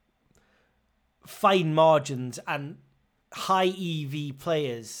run. Fine margins and high EV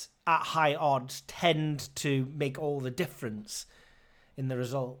players at high odds tend to make all the difference in the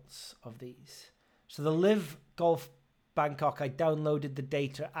results of these. So the Live Golf Bangkok, I downloaded the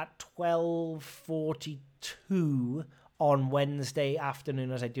data at 12:42 on Wednesday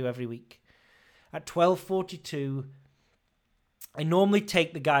afternoon, as I do every week. At 12:42, I normally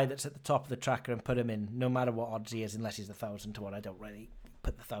take the guy that's at the top of the tracker and put him in, no matter what odds he is, unless he's 1,000-1. I don't really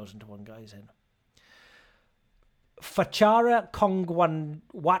put the 1,000-1 guys in. Fachara Kongwan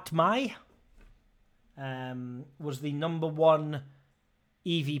Watmai was the number 1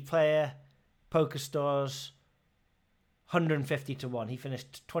 EV player, PokerStars, 150-1. He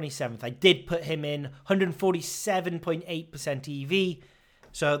finished 27th. I did put him in 147.8% EV,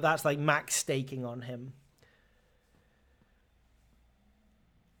 so that's like max staking on him.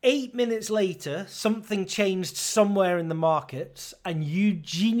 8 minutes later, something changed somewhere in the markets, and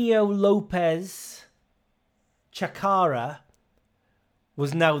Eugenio Lopez Chakara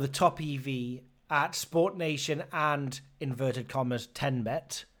was now the top EV at Sport Nation and, inverted commas,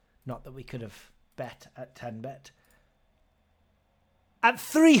 10bet. Not that we could have bet at 10bet. At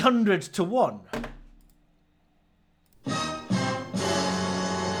 300 to 1.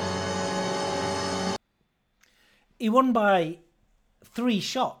 He won by 3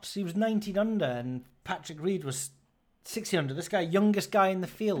 shots. He was 19 under, and Patrick Reed was 60 under. This guy, youngest guy in the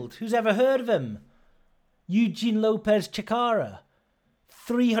field. Who's ever heard of him? Eugene Lopez Chakara.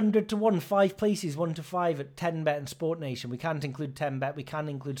 300 to 1, 5 places, 1 to 5 at 10bet and Sport Nation. We can't include 10bet, we can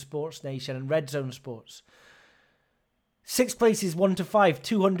include Sports Nation and Red Zone Sports. 6 places, 1 to 5,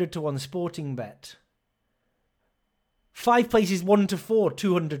 200 to 1, Sporting Bet. 5 places, 1 to 4,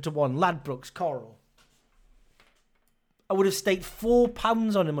 200 to 1, Ladbrokes, Coral. I would have staked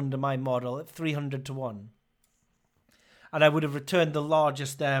 £4 on him under my model at 300 to 1. And I would have returned the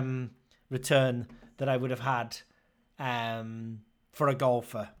largest return that I would have had for a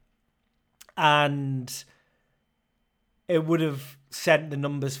golfer. And it would have sent the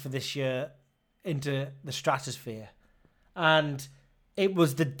numbers for this year into the stratosphere. And it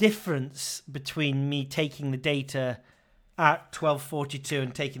was the difference between me taking the data at 12:42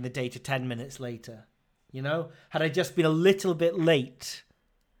 and taking the data 10 minutes later. You know, had I just been a little bit late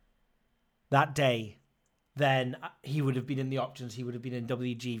that day, then he would have been in the options. He would have been in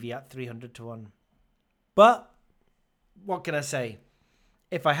WGV at 300 to 1. But what can I say?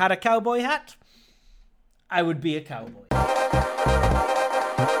 If I had a cowboy hat, I would be a cowboy.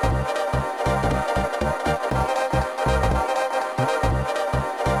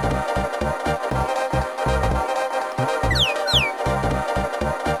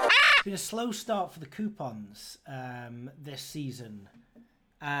 It's been a slow start for the coupons this season.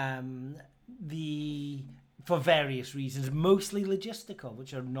 For various reasons, mostly logistical,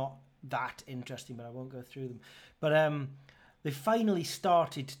 which are not that interesting, but I won't go through them. But they finally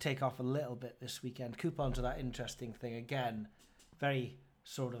started to take off a little bit this weekend. Coupons are that interesting thing. Again, very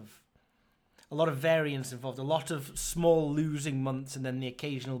sort of a lot of variance involved, a lot of small losing months and then the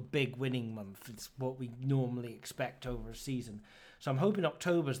occasional big winning month. It's what we normally expect over a season. So I'm hoping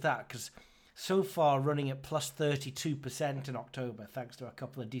October's that, because so far running at plus 32% in October, thanks to a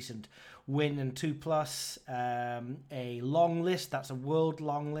couple of decent win and 2+, a long list, that's a world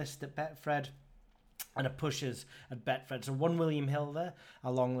long list at Betfred, and a pushers at Betfred. So one William Hill there,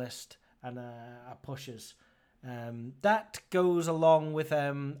 a long list, and a pushers. That goes along with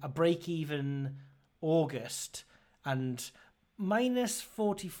a break-even August and minus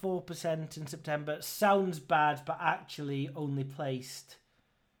 44% in September. Sounds bad, but actually only placed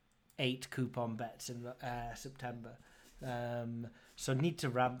 8 coupon bets in September. So need to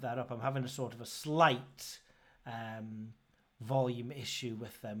ramp that up. I'm having a sort of a slight volume issue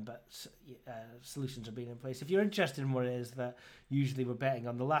with them, but solutions are being in place. If you're interested in what it is that usually we're betting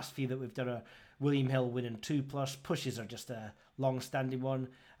on, the last few that we've done are William Hill winning 2+, pushes are just a long-standing one,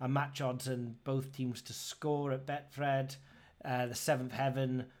 a match odds and both teams to score at Betfred, the Seventh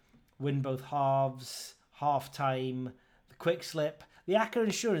Heaven, win both halves, half-time, the quick slip, the ACCA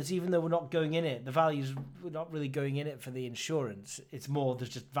insurance. Even though we're not going in it, we're not really going in it for the insurance. It's more there's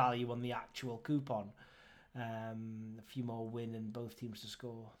just value on the actual coupon. A few more win and both teams to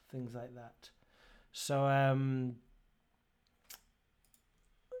score, things like that. So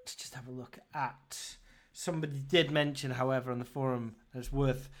let's just have a look at. Somebody did mention, however, on the forum, and it's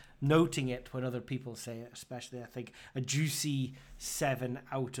worth noting it when other people say it, especially, I think, a juicy 7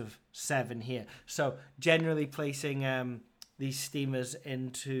 out of 7 here. So generally placing these steamers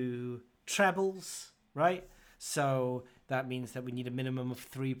into trebles, right? So that means that we need a minimum of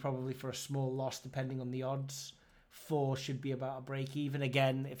 3 probably for a small loss, depending on the odds. 4 should be about a break even.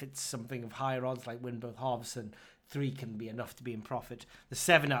 Again, if it's something of higher odds like win both halves, then 3 can be enough to be in profit. The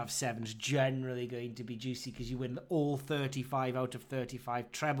 7 out of 7 is generally going to be juicy because you win all 35 out of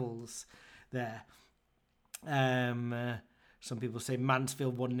 35 trebles there. Some people say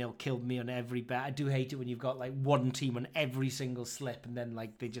Mansfield 1-0 killed me on every bet. I do hate it when you've got like one team on every single slip and then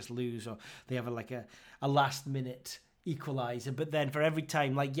like they just lose or they have a last minute equaliser. But then for every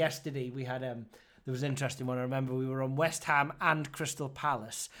time, like yesterday, we had there was an interesting one. I remember we were on West Ham and Crystal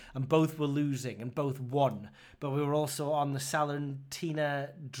Palace and both were losing and both won. But we were also on the Salentina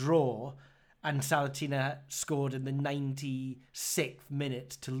draw and Salentina scored in the 96th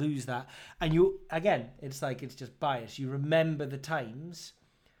minute to lose that. And you, again, it's just bias. You remember the times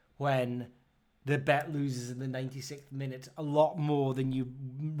when the bet loses in the 96th minute a lot more than you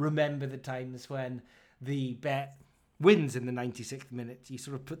remember the times when the bet wins in the 96th minute. You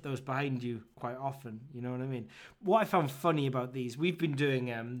sort of put those behind you quite often, you know what I mean? What I found funny about these, we've been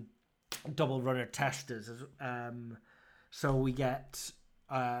doing double runner testers. So we get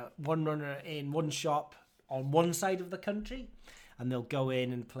one runner in one shop on one side of the country, and they'll go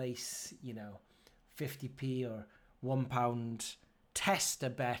in and place, 50p or £1 tester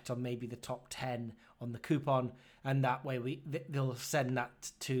bet on maybe the top 10 on the coupon, and that way they'll send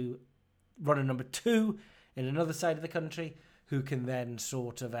that to runner number 2 in another side of the country, who can then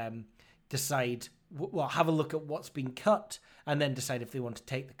sort of decide, have a look at what's been cut, and then decide if they want to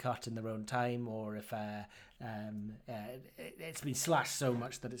take the cut in their own time, or if it's been slashed so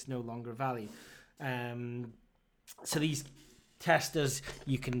much that it's no longer value. So these testers,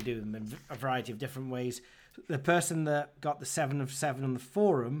 you can do them in a variety of different ways. The person that got the 7 of 7 on the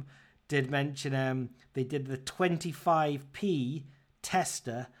forum did mention they did the 25p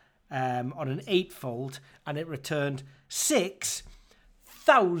tester on an 8-fold, and it returned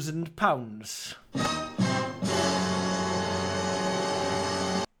 £6,000.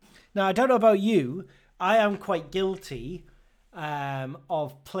 Now, I don't know about you, I am quite guilty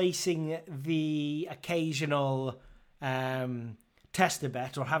of placing the occasional tester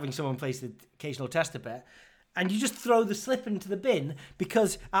bet, or having someone place the occasional tester bet, and you just throw the slip into the bin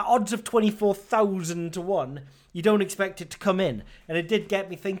because at odds of 24,000 to 1, you don't expect it to come in. And it did get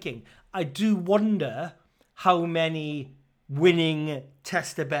me thinking. I do wonder how many winning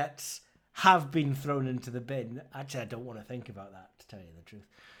tester bets have been thrown into the bin. Actually, I don't want to think about that, to tell you the truth.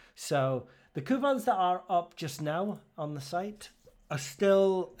 So the coupons that are up just now on the site are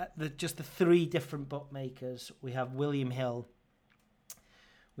still just the 3 different bookmakers. We have William Hill,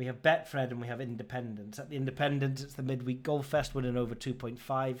 we have Betfred, and we have Independence. At the Independence, it's the midweek Golf Fest winning over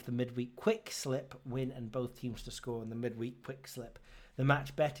 2.5, the midweek Quick Slip win and both teams to score, and the midweek Quick Slip, the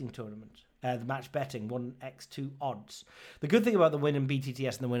match betting tournament. The match betting 1x2 odds. The good thing about the win in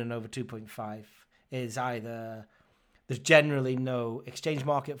BTTS and the win in over 2.5 is either there's generally no exchange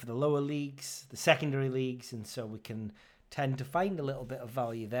market for the lower leagues, the secondary leagues, and so we can tend to find a little bit of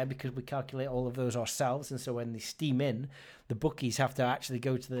value there because we calculate all of those ourselves. And so when they steam in, the bookies have to actually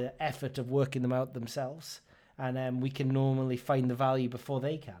go to the effort of working them out themselves. And we can normally find the value before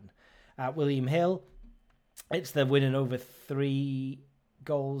they can. At William Hill, it's the winning over 3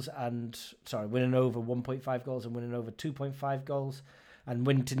 goals winning over 1.5 goals and winning over 2.5 goals. And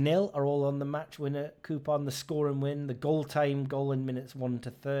win to nil are all on the match winner coupon, the score and win, the goal time, goal in minutes 1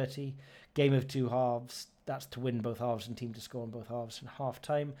 to 30, game of 2 halves, that's to win both halves and team to score on both halves and half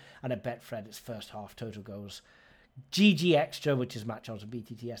time. And at Betfred, it's first half total goals. GG Extra, which is match odds of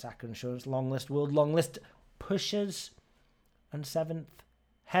BTTS, Acker Insurance, long list, world long list, pushers, and 7th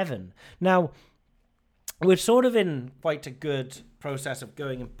heaven. Now, we're sort of in quite a good process of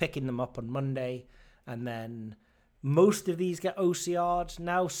going and picking them up on Monday, and then most of these get OCR'd.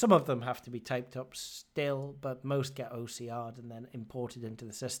 Now, some of them have to be typed up still, but most get OCR'd and then imported into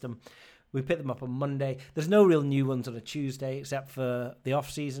the system. We pick them up on Monday. There's no real new ones on a Tuesday except for the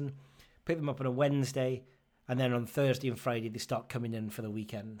off-season. Pick them up on a Wednesday, and then on Thursday and Friday they start coming in for the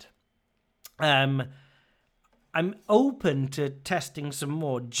weekend. I'm open to testing some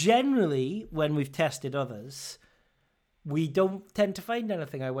more. Generally, when we've tested others, we don't tend to find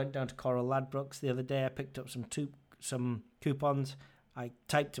anything. I went down to Coral Ladbrokes the other day. I picked up some coupons. I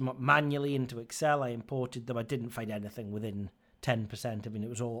typed them up manually into Excel. I imported them. I didn't find anything within 10%. I mean, it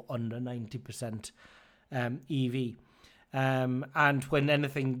was all under 90% EV. And when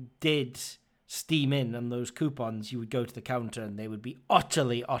anything did steam in on those coupons, you would go to the counter and they would be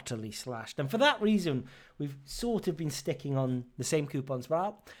utterly, utterly slashed. And for that reason, we've sort of been sticking on the same coupons.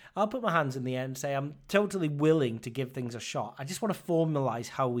 But I'll put my hands in the air and say I'm totally willing to give things a shot. I just want to formalize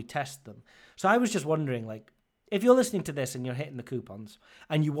how we test them. So I was just wondering, if you're listening to this and you're hitting the coupons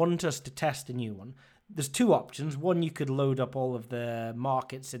and you want us to test a new one, there's 2 options. One, you could load up all of the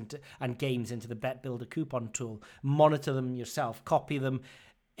markets and games into the Bet Builder coupon tool, monitor them yourself, copy them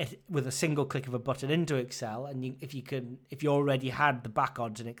with a single click of a button into Excel. And if you already had the back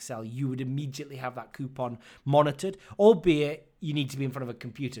odds in Excel, you would immediately have that coupon monitored, albeit you need to be in front of a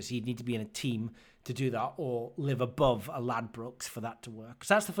computer. So you'd need to be in a team to do that, or live above a Ladbrokes for that to work.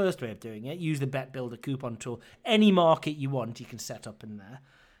 So that's the first way of doing it. Use the Bet Builder coupon tool. Any market you want, you can set up in there.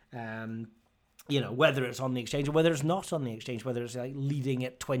 Whether it's on the exchange or whether it's not on the exchange, whether it's leading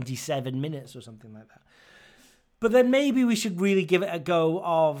at 27 minutes or something like that. But then maybe we should really give it a go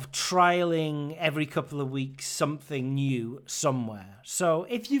of trialing every couple of weeks something new somewhere. So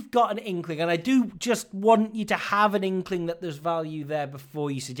if you've got an inkling, and I do just want you to have an inkling that there's value there before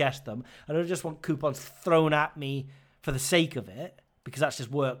you suggest them. I don't just want coupons thrown at me for the sake of it, because that's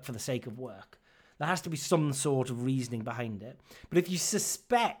just work for the sake of work. There has to be some sort of reasoning behind it. But if you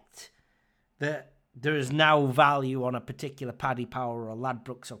suspect that there is now value on a particular Paddy Power or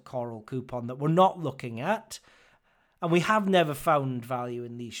Ladbrokes or Coral coupon that we're not looking at, and we have never found value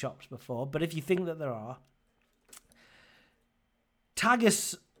in these shops before, but if you think that there are, tag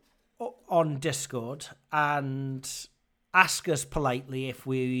us on Discord and ask us politely if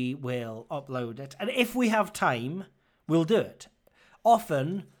we will upload it. And if we have time, we'll do it.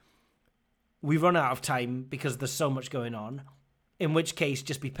 Often, we run out of time because there's so much going on, in which case,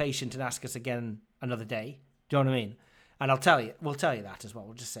 just be patient and ask us again another day. Do you know what I mean? And we'll tell you that as well.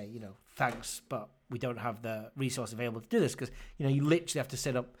 We'll just say, thanks, but we don't have the resource available to do this because, you literally have to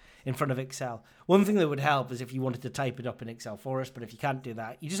sit up in front of Excel. One thing that would help is if you wanted to type it up in Excel for us, but if you can't do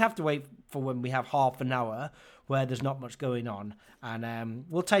that, you just have to wait for when we have half an hour where there's not much going on, and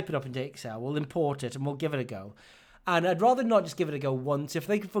we'll type it up into Excel, we'll import it, and we'll give it a go. And I'd rather not just give it a go once. If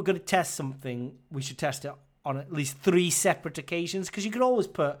we're going to test something, we should test it on at least 3 separate occasions, because you can always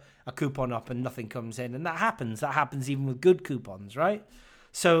put a coupon up and nothing comes in, and that happens even with good coupons, right?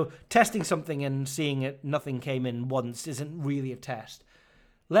 So testing something and seeing it nothing came in once isn't really a test.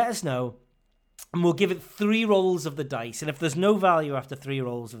 Let us know, and we'll give it 3 rolls of the dice, and if there's no value after 3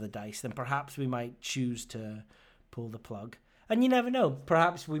 rolls of the dice, then perhaps we might choose to pull the plug. And you never know,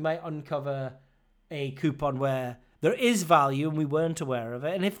 perhaps we might uncover a coupon where there is value and we weren't aware of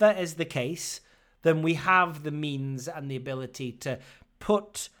it, and if that is the case, then we have the means and the ability to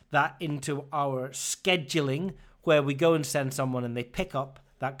put that into our scheduling, where we go and send someone and they pick up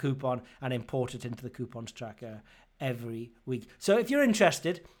that coupon and import it into the coupons tracker every week. So if you're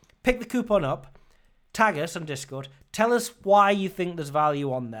interested, pick the coupon up, tag us on Discord, tell us why you think there's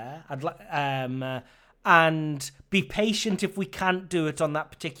value on there, and be patient if we can't do it on that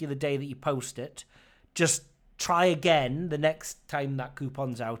particular day that you post it. Just try again the next time that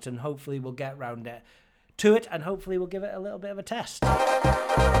coupon's out, and hopefully we'll get around to it, and hopefully we'll give it a little bit of a test.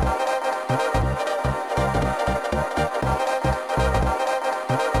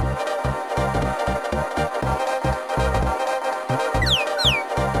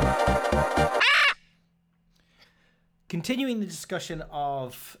 Continuing the discussion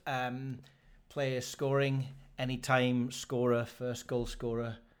of players scoring, anytime scorer, first goal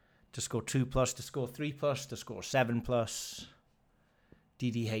scorer, to score 2+, to score 3+, to score 7+,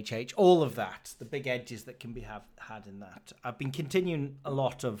 DDHH, all of that, the big edges that can be had in that. I've been continuing a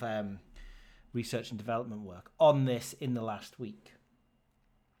lot of research and development work on this in the last week.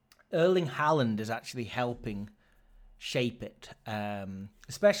 Erling Haaland is actually helping shape it,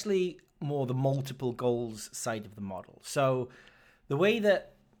 especially more the multiple goals side of the model. So the way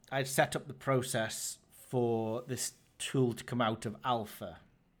that I set up the process for this tool to come out of alpha,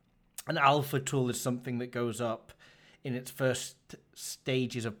 an alpha tool is something that goes up in its first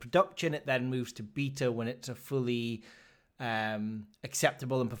stages of production. It then moves to beta when it's a fully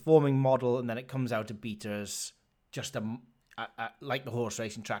acceptable and performing model, and then it comes out of beta as just like the horse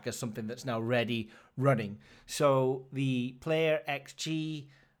racing tracker, something that's now ready running. So the player XG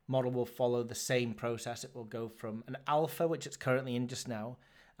model will follow the same process. It will go from an alpha, which it's currently in just now,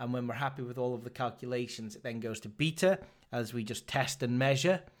 and when we're happy with all of the calculations, it then goes to beta as we just test and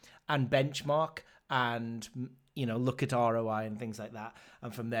measure and benchmark and look at ROI and things like that.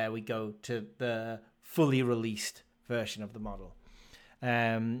 And from there we go to the fully released version of the model.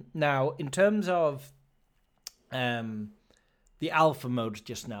 Now, in terms of the alpha mode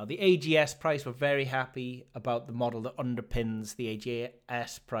just now, the AGS price, we're very happy about the model that underpins the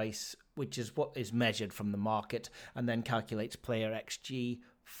AGS price, which is what is measured from the market and then calculates player XG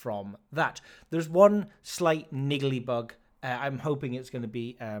from that. There's one slight niggly bug. I'm hoping it's going to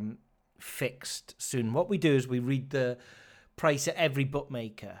be fixed soon. What we do is we read the price at every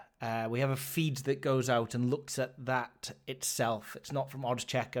bookmaker. We have a feed that goes out and looks at that itself. It's not from Odds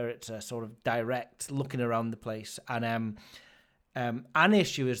Checker. It's a sort of direct looking around the place. And an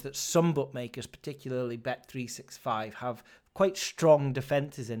issue is that some bookmakers, particularly Bet365, have quite strong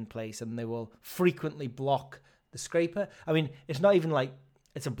defenses in place, and they will frequently block the scraper. I mean, it's not even like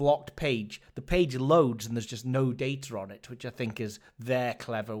it's a blocked page. The page loads and there's just no data on it, which I think is their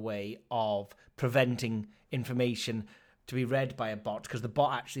clever way of preventing information to be read by a bot, because the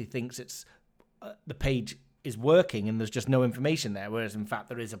bot actually thinks it's the page is working and there's just no information there, whereas in fact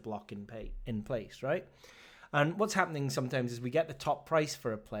there is a block in place, right? And what's happening sometimes is we get the top price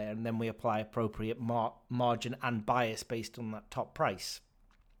for a player and then we apply appropriate margin and bias based on that top price.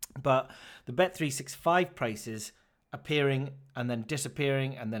 But the Bet365 prices appearing and then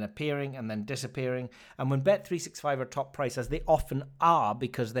disappearing and then appearing and then disappearing. And when Bet365 are top price, as they often are,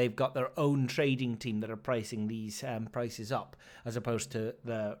 because they've got their own trading team that are pricing these prices up, as opposed to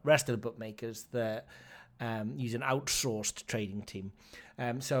the rest of the bookmakers that use an outsourced trading team.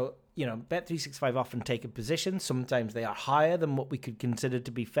 So, Bet365 often take a position. Sometimes they are higher than what we could consider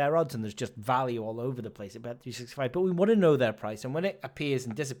to be fair odds, and there's just value all over the place at Bet365. But we want to know their price, and when it appears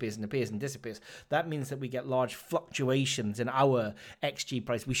and disappears and appears and disappears, that means that we get large fluctuations in our XG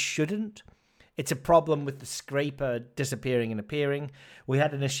price. We shouldn't. It's a problem with the scraper disappearing and appearing. We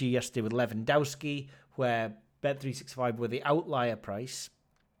had an issue yesterday with Lewandowski, where Bet365 were the outlier price,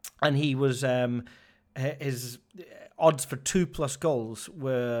 and he was his odds for 2+ goals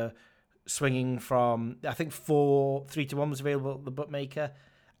were swinging from, I think 3-1 was available at the bookmaker.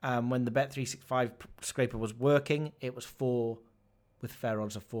 When the Bet365 scraper was working, it was 4 with fair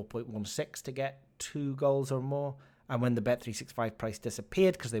odds of 4.16 to get 2 goals or more. And when the Bet365 price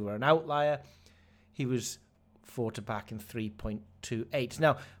disappeared because they were an outlier, he was 4 to back in 3.28.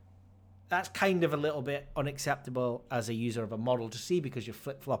 Now, that's kind of a little bit unacceptable as a user of a model to see, because you're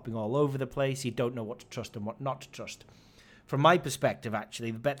flip-flopping all over the place. You don't know what to trust and what not to trust. From my perspective,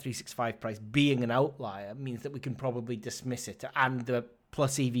 actually, the Bet365 price being an outlier means that we can probably dismiss it, and the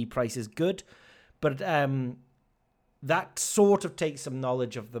plus EV price is good. But that sort of takes some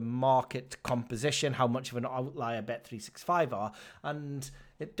knowledge of the market composition, how much of an outlier Bet365 are, and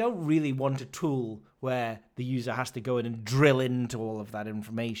it don't really want a tool where the user has to go in and drill into all of that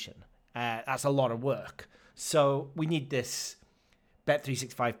information. That's a lot of work. So we need this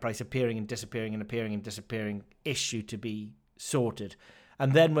Bet365 price appearing and disappearing and appearing and disappearing issue to be sorted.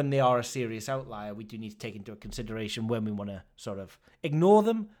 And then when they are a serious outlier, we do need to take into consideration when we want to sort of ignore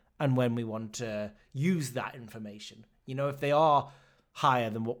them and when we want to use that information. If they are higher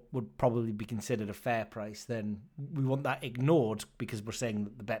than what would probably be considered a fair price, then we want that ignored, because we're saying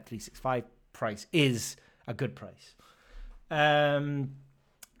that the Bet365 price is a good price.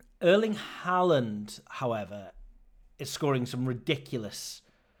 Erling Haaland, however, is scoring some ridiculous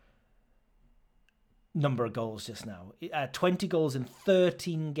number of goals just now. 20 goals in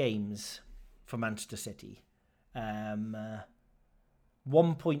 13 games for Manchester City.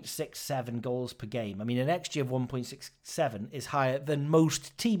 1.67 goals per game. I mean, an XG of 1.67 is higher than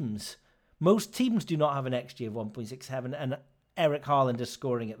most teams. Most teams do not have an XG of 1.67, and Erling Haaland is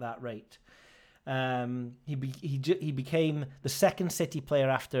scoring at that rate. He became the second City player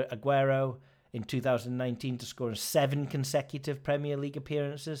after Aguero in 2019 to score in 7 consecutive Premier League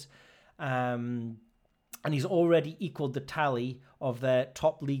appearances. And he's already equalled the tally of their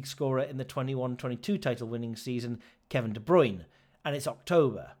top league scorer in the 21-22 title-winning season, Kevin De Bruyne. And it's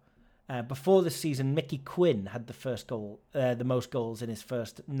October. Before this season, Mickey Quinn had the most goals in his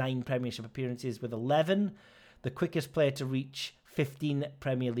first 9 Premiership appearances with 11. The quickest player to reach 15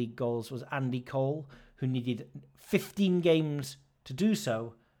 Premier League goals was Andy Cole, who needed 15 games to do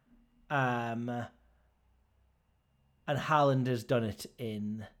so. And Haaland has done it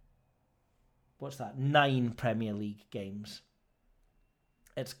in, 9 Premier League games.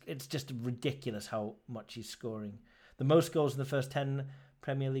 It's just ridiculous how much he's scoring. The most goals in the first 10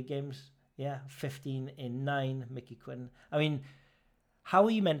 Premier League games, 15 in 9, Mickey Quinn. I mean, how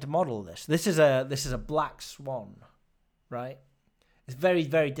are you meant to model this? This is a black swan, right? It's very,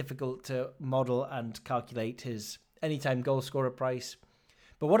 very difficult to model and calculate his anytime goal scorer price.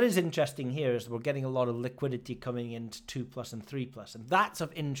 But what is interesting here is we're getting a lot of liquidity coming into 2+ and 3+, and that's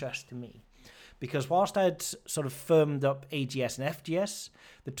of interest to me. Because whilst I'd sort of firmed up AGS and FGS,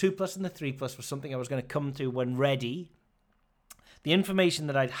 the 2+ and the 3+ was something I was going to come to when ready. The information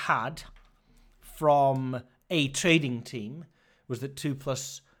that I'd had from a trading team was that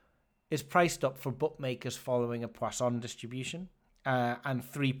 2+ is priced up for bookmakers following a Poisson distribution, and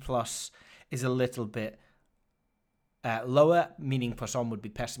 3+ is a little bit lower, meaning Poisson would be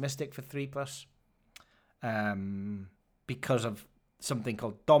pessimistic for 3+, because of something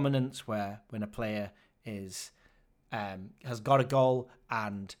called dominance, where when a player has got a goal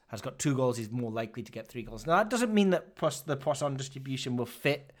and has got 2 goals, he's more likely to get 3 goals. Now, that doesn't mean that the Poisson distribution will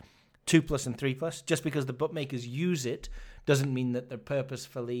fit 2+ and 3+. Just because the bookmakers use it doesn't mean that they're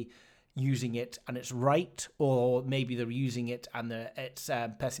purposefully using it and it's right, or maybe they're using it and it's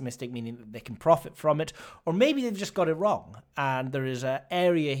pessimistic, meaning that they can profit from it, or maybe they've just got it wrong. And there is an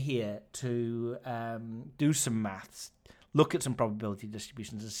area here to do some maths, look at some probability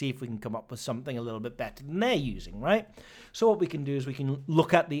distributions and see if we can come up with something a little bit better than they're using, right? So what we can do is we can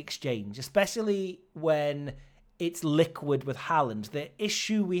look at the exchange, especially when it's liquid with Haaland. The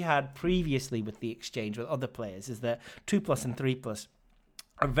issue we had previously with the exchange with other players is that 2+ and 3+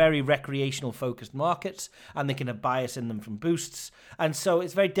 are very recreational focused markets, and they can have bias in them from boosts. And so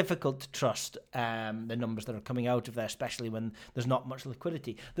it's very difficult to trust the numbers that are coming out of there, especially when there's not much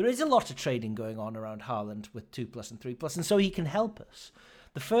liquidity. There is a lot of trading going on around Haaland with 2+ and 3+, and so he can help us.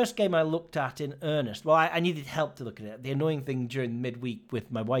 The first game I looked at in earnest, well, I needed help to look at it. The annoying thing during midweek with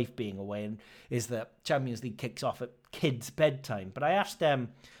my wife being away is that Champions League kicks off at kids' bedtime. But I asked the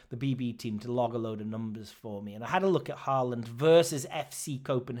BB team to log a load of numbers for me, and I had a look at Haaland versus FC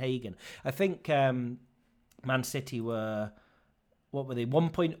Copenhagen. I think Man City were,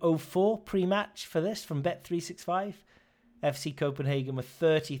 1.04 pre-match for this from Bet365. FC Copenhagen were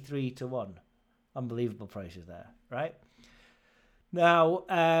 33-1. Unbelievable prices there, right? Now,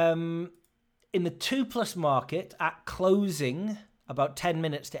 in the 2+ market, at closing, about 10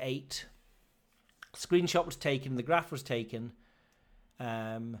 minutes to 8, screenshot was taken, the graph was taken.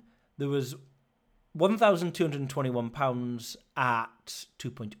 There was £1,221 at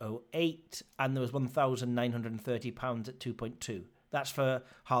 2.08, and there was £1,930 at 2.2. That's for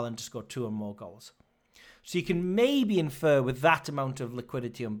Haaland to score 2 or more goals. So you can maybe infer with that amount of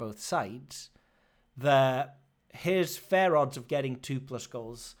liquidity on both sides that his fair odds of getting 2+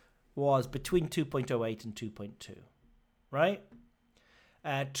 goals was between 2.08 and 2.2, right?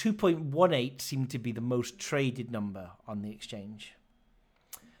 2.18 seemed to be the most traded number on the exchange.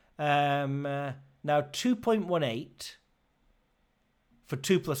 Now 2.18 for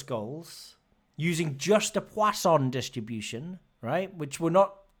 2+ goals using just a Poisson distribution, right? Which we're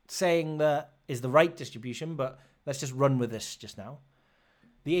not saying that is the right distribution, but let's just run with this just now.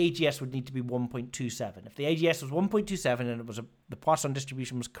 The AGS would need to be 1.27. If the AGS was 1.27 and it was the Poisson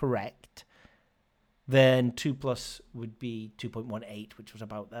distribution was correct, then 2+ would be 2.18, which was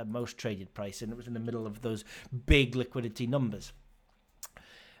about the most traded price, and it was in the middle of those big liquidity numbers.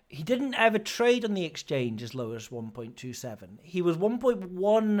 He didn't ever trade on the exchange as low as 1.27. He was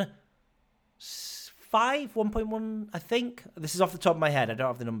 1.15, 1.1, I think. This is off the top of my head. I don't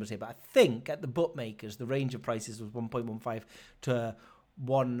have the numbers here, but I think at the bookmakers, the range of prices was 1.15 to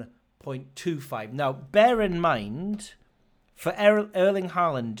 1.25. Now, bear in mind, for Erling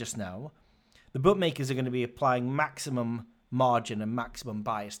Haaland just now, the bookmakers are going to be applying maximum margin and maximum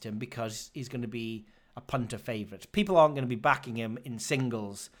bias to him because he's going to be a punter favourite. People aren't going to be backing him in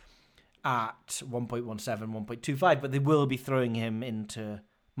singles at 1.17, 1.25, but they will be throwing him into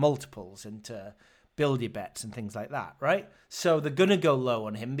multiples, into build-your bets and things like that, right? So they're going to go low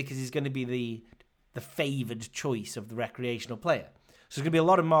on him because he's going to be the favoured choice of the recreational player. So there's going to be a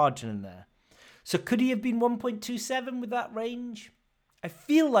lot of margin in there. So could he have been 1.27 with that range? I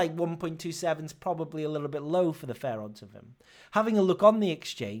feel like 1.27 is probably a little bit low for the fair odds of him. Having a look on the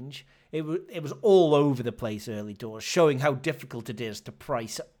exchange, it was all over the place early doors, showing how difficult it is to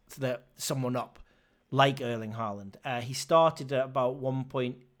price someone up like Erling Haaland. He started at about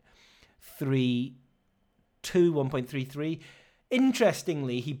 1.32, 1.33.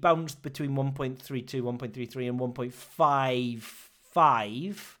 Interestingly, he bounced between 1.32, 1.33 and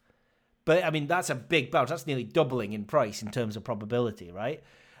 1.55. But, I mean, that's a big bounce. That's nearly doubling in price in terms of probability, right?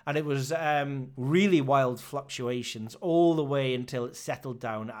 And it was really wild fluctuations all the way until it settled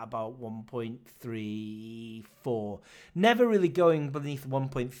down at about 1.34. Never really going beneath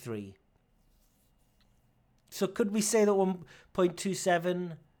 1.3. So could we say that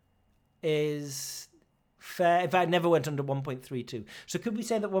 1.27 is fair? In fact, it never went under 1.32. So could we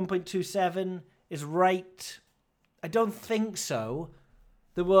say that 1.27 is right? I don't think so.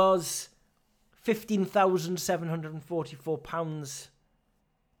 There was £15,744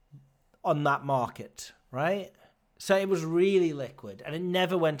 on that market, right? So it was really liquid, and it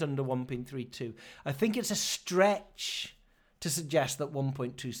never went under 1.32. I think it's a stretch to suggest that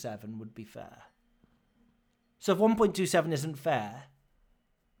 1.27 would be fair. So if 1.27 isn't fair,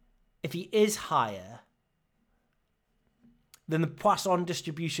 if he is higher, then the Poisson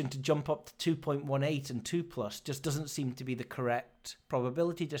distribution to jump up to 2.18 and 2+ just doesn't seem to be the correct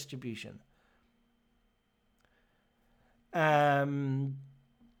probability distribution.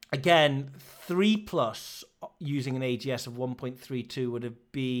 Again, 3+ using an AGS of 1.32 would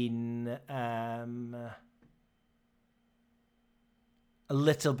have been a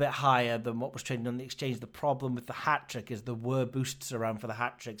little bit higher than what was trading on the exchange. The problem with the hat-trick is there were boosts around for the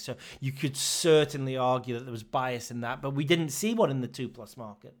hat-trick, so you could certainly argue that there was bias in that, but we didn't see one in the 2+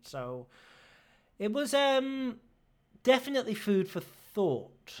 market. So it was definitely food for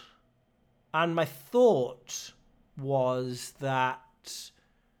thought. And my thought was that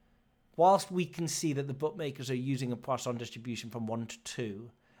whilst we can see that the bookmakers are using a Poisson distribution from 1 to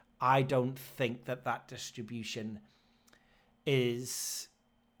 2, I don't think that distribution is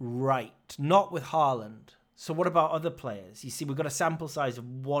right. Not with Haaland. So what about other players? You see, we've got a sample size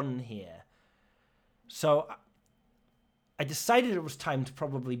of 1 here. So I decided it was time to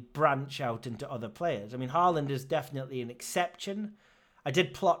probably branch out into other players. I mean, Haaland is definitely an exception. I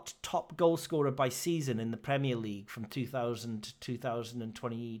did plot top goal scorer by season in the Premier League from 2000 to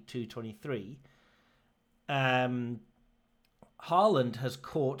 2022-23. Haaland has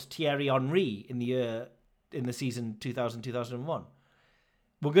caught Thierry Henry in the season 2000-2001.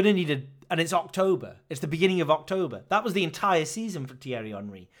 We're going to need and it's October. It's the beginning of October. That was the entire season for Thierry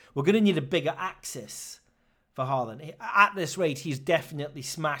Henry. We're going to need a bigger axis for Haaland. At this rate, he's definitely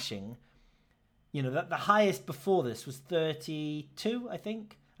smashing. You know, the highest before this was 32, I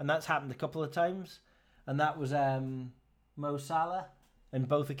think. And that's happened a couple of times. And that was Mo Salah on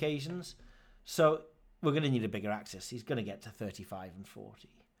both occasions. So we're going to need a bigger axis. He's going to get to 35 and 40.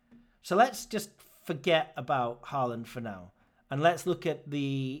 So let's just forget about Haaland for now. And let's look at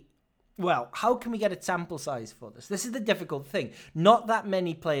how can we get a sample size for this? This is the difficult thing. Not that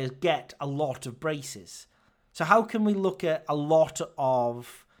many players get a lot of braces. So how can we look at a lot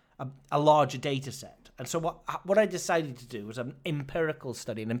of a larger data set? And so what I decided to do was an empirical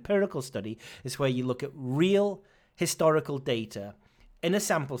study. An empirical study is where you look at real historical data in a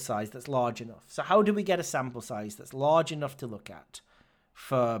sample size that's large enough. So how do we get a sample size that's large enough to look at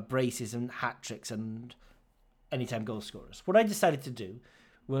for braces and hat-tricks and anytime goal scorers? What I decided to do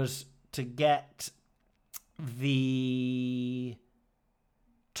was to get the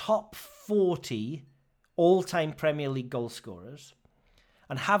top 40 all-time Premier League goal scorers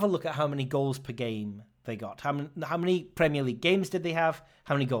and have a look at how many goals per game they got. How many Premier League games did they have?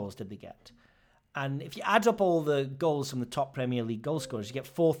 How many goals did they get? And if you add up all the goals from the top Premier League goal scorers, you get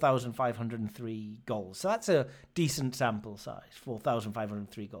 4,503 goals. So that's a decent sample size,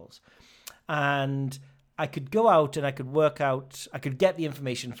 4,503 goals. And I could go out and I could get the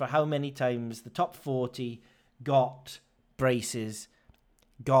information for how many times the top 40 got braces,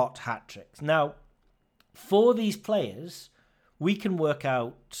 got hat-tricks. Now, for these players, we can work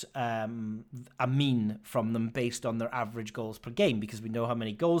out a mean from them based on their average goals per game because we know how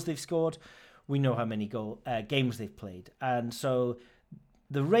many goals they've scored, we know how many games they've played. And so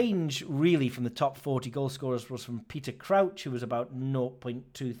the range really from the top 40 goal scorers was from Peter Crouch, who was about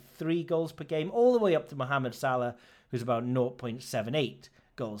 0.23 goals per game, all the way up to Mohamed Salah, who's about 0.78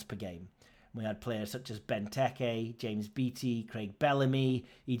 goals per game. We had players such as Benteke, James Beattie, Craig Bellamy,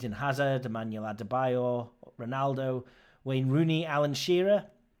 Eden Hazard, Emmanuel Adebayor, Ronaldo, Wayne Rooney, Alan Shearer.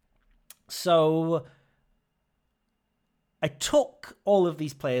 So I took all of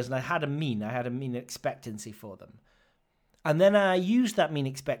these players and I had a mean expectancy for them. And then I used that mean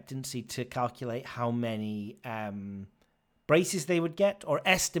expectancy to calculate how many braces they would get, or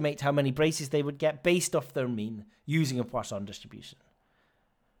estimate how many braces they would get based off their mean using a Poisson distribution.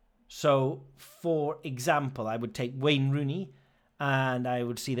 So, for example, I would take Wayne Rooney and I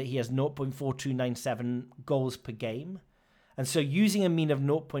would see that he has 0.4297 goals per game. And so using a mean of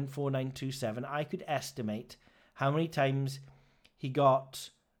 0.4927, I could estimate how many times he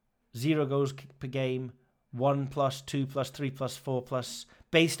got 0 goals per game, 1 plus, 2 plus, 3 plus, 4 plus,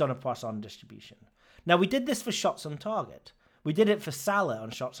 based on a Poisson distribution. Now, we did this for shots on target. We did it for Salah on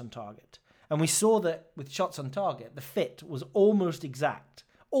shots on target. And we saw that with shots on target, the fit was almost exact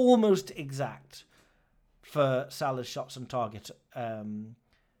for Salah's shots on target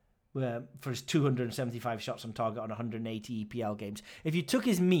for his 275 shots on target on 180 EPL games. If you took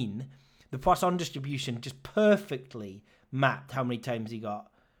his mean, the Poisson distribution just perfectly mapped how many times he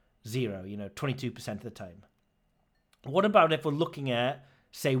got 0, 22% of the time. What about if we're looking at,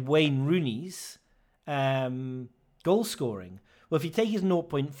 say, Wayne Rooney's goal scoring? Well, if you take his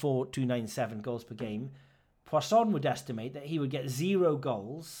 0.4297 goals per game, Poisson would estimate that he would get 0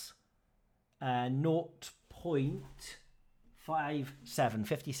 goals, 0.57,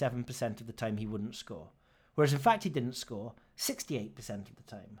 57% of the time he wouldn't score. Whereas in fact he didn't score 68% of the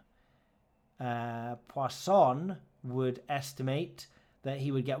time. Poisson would estimate that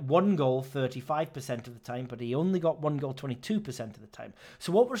he would get 1 goal 35% of the time, but he only got 1 goal 22% of the time.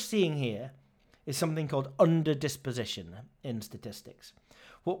 So what we're seeing here is something called underdisposition in statistics.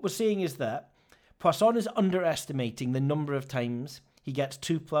 What we're seeing is that Poisson is underestimating the number of times he gets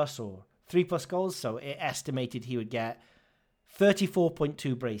 2 plus or 3 plus goals. So it estimated he would get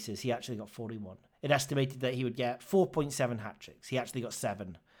 34.2 braces. He actually got 41. It estimated that he would get 4.7 hat-tricks. He actually got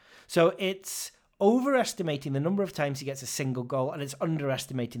 7. So it's overestimating the number of times he gets a single goal, and it's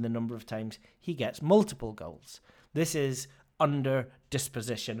underestimating the number of times he gets multiple goals. This is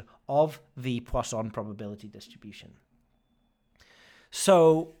underdisposition of the Poisson probability distribution.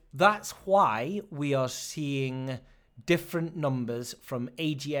 So that's why we are seeing different numbers from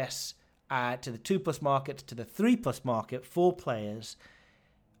AGS to the 2+ market, to the 3+ market for players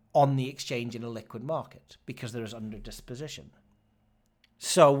on the exchange in a liquid market because there is under disposition.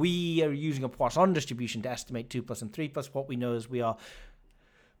 So we are using a Poisson distribution to estimate 2+ and 3+. What we know is we are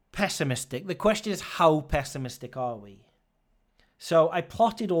pessimistic. The question is, how pessimistic are we? So I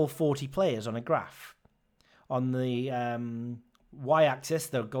plotted all 40 players on a graph. On the y-axis,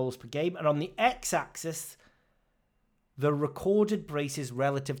 their goals per game, and on the x-axis, the recorded braces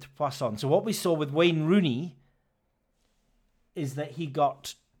relative to Poisson. So what we saw with Wayne Rooney is that he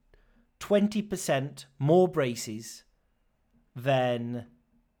got 20% more braces than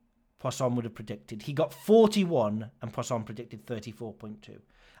Poisson would have predicted. He got 41 and Poisson predicted 34.2.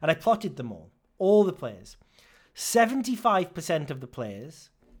 And I plotted them all the players. 75% of the players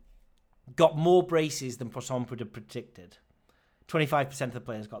got more braces than Poisson would have predicted. 25% of the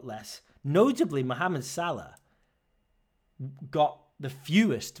players got less. Notably, Mohamed Salah got the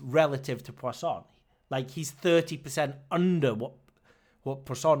fewest relative to Poisson. Like, he's 30% under what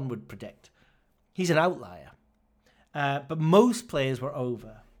Poisson would predict. He's an outlier. But most players were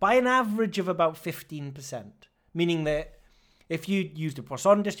over by an average of about 15%, meaning that if you used a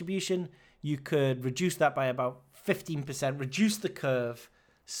Poisson distribution, you could reduce that by about 15%, reduce the curve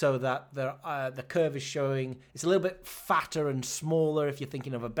so that the curve is showing, it's a little bit fatter and smaller if you're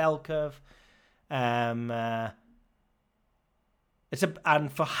thinking of a bell curve. And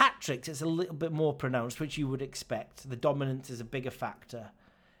for hat-tricks, it's a little bit more pronounced, which you would expect. The dominance is a bigger factor.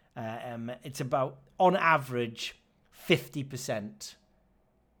 It's about, on average, 50%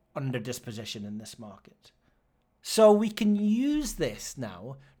 under disposition in this market. So we can use this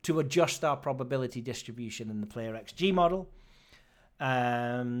now to adjust our probability distribution in the player XG model.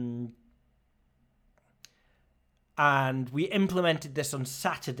 And we implemented this on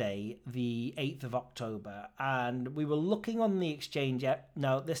Saturday, the 8th of October. And we were looking on the exchange,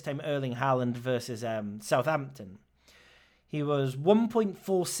 now this time Erling Haaland versus Southampton. He was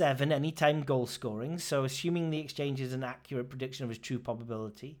 1.47 anytime goal scoring, so assuming the exchange is an accurate prediction of his true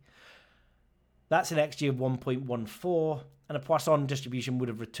probability, that's an XG of 1.14, and a Poisson distribution would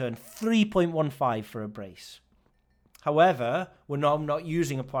have returned 3.15 for a brace. However, we're now not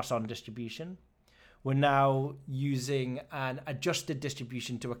using a Poisson distribution. We're now using an adjusted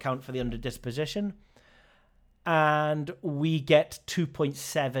distribution to account for the underdisposition, and we get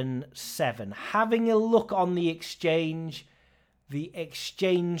 2.77. Having a look on the exchange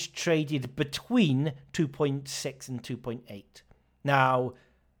traded between 2.6 and 2.8. Now,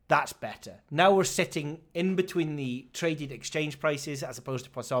 that's better. Now we're sitting in between the traded exchange prices as opposed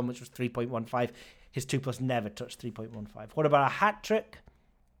to Poisson, which was 3.15. His 2+ never touched 3.15. What about a hat trick?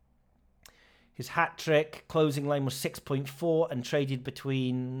 His hat trick closing line was 6.4 and traded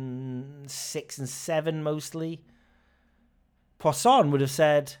between 6 and 7 mostly. Poisson would have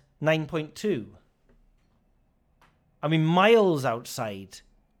said 9.2. I mean, miles outside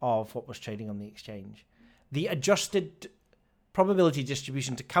of what was trading on the exchange. The adjusted probability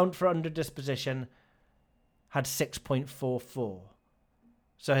distribution to count for underdisposition had 6.44.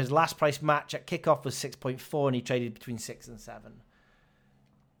 So his last price match at kickoff was 6.4 and he traded between 6 and 7.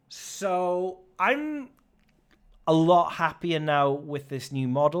 So I'm a lot happier now with this new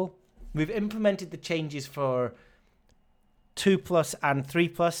model. We've implemented the changes for 2+ and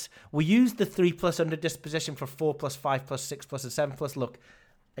 3+. We used the 3+ under disposition for 4+, 5+, 6+ and 7+. Look,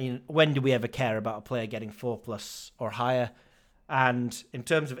 when do we ever care about a player getting 4+ or higher? And in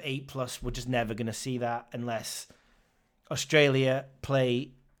terms of 8+, we're just never going to see that unless Australia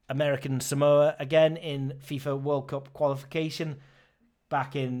play American Samoa again in FIFA World Cup qualification.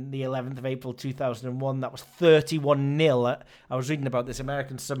 Back in the 11th of April 2001, that was 31-0. I was reading about this.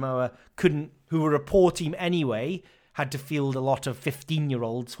 American Samoa who were a poor team anyway, had to field a lot of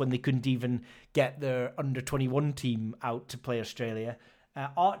 15-year-olds when they couldn't even get their under-21 team out to play Australia.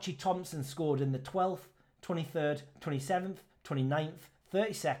 Archie Thompson scored in the 12th, 23rd, 27th, 29th,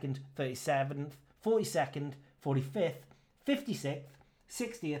 32nd, 37th, 42nd, 45th, 56th,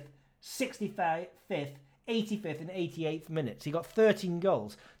 60th, 65th, 85th and 88th minutes. He got 13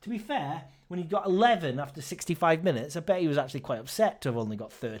 goals. To be fair, when he got 11 after 65 minutes, I bet he was actually quite upset to have only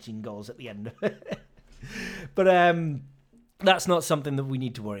got 13 goals at the end of it. But that's not something that we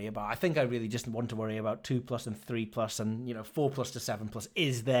need to worry about. I think I really just want to worry about 2+ and 3+, and 4+ to 7+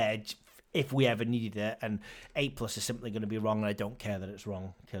 is there if we ever needed it, and 8+ is simply going to be wrong, and I don't care that it's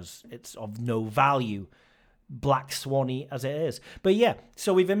wrong because it's of no value, black swanny as it is. But yeah,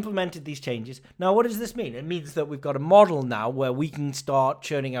 so we've implemented these changes. Now, what does this mean? It means that we've got a model now where we can start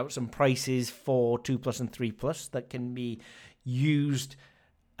churning out some prices for 2+ and 3+ that can be used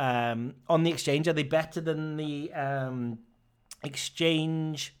on the exchange. Are they better than the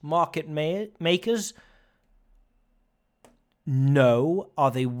exchange market makers? No.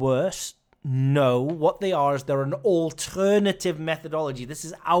 Are they worse? No. What they are is they're an alternative methodology. This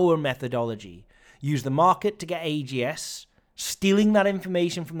is our methodology. Use the market to get AGS, stealing that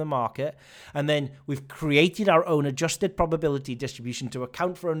information from the market, and then we've created our own adjusted probability distribution to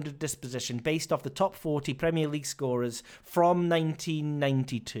account for under disposition based off the top 40 Premier League scorers from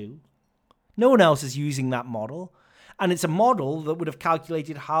 1992. No one else is using that model, and it's a model that would have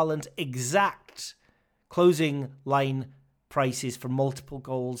calculated Haaland's exact closing line prices for multiple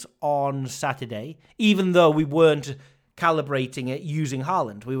goals on Saturday, even though we weren't calibrating it using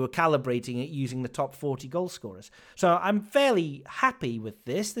Haaland. We were calibrating it using the top 40 goal scorers. So I'm fairly happy with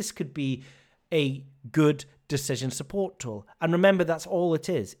this. This could be a good decision support tool. And remember, that's all it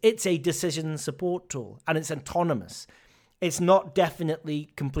is. It's a decision support tool, and it's autonomous. It's not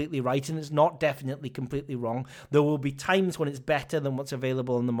definitely completely right, and it's not definitely completely wrong. There will be times when it's better than what's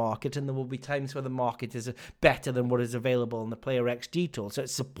available in the market, and there will be times where the market is better than what is available in the Player XG tool. So it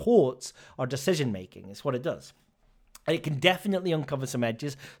supports our decision-making. It's what it does. And it can definitely uncover some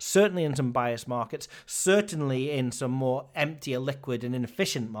edges, certainly in some biased markets, certainly in some more empty, liquid, and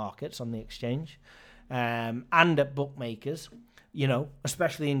inefficient markets on the exchange, and at bookmakers. You know,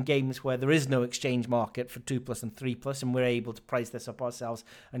 especially in games where there is no exchange market for 2+ and 3+, and we're able to price this up ourselves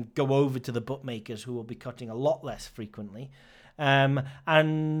and go over to the bookmakers who will be cutting a lot less frequently. This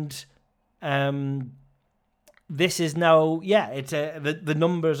is now, it's the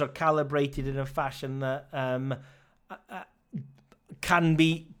numbers are calibrated in a fashion that can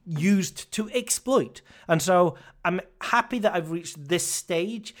be used to exploit. And so I'm happy that I've reached this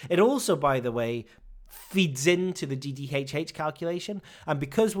stage. It also, by the way, feeds into the DDHH calculation. And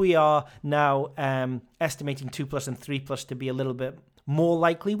because we are now estimating 2+ and 3+ to be a little bit more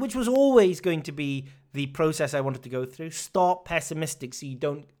likely, which was always going to be the process I wanted to go through, start pessimistic so you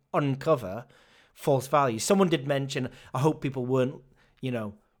don't uncover false values. Someone did mention, I hope people weren't,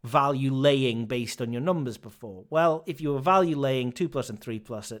 value laying based on your numbers before. Well, if you were value laying 2+ and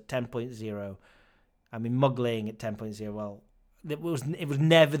 3+ at 10.0, mug laying at 10.0, well, it was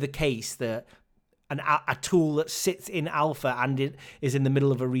never the case that a tool that sits in alpha and it is in the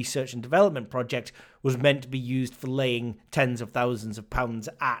middle of a research and development project was meant to be used for laying tens of thousands of pounds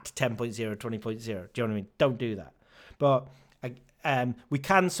at 10.0, 20.0. Do you know what I mean? Don't do that. But we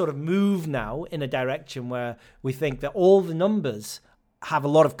can sort of move now in a direction where we think that all the numbers have a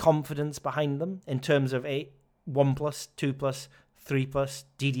lot of confidence behind them in terms of 1+, 2+, 3+,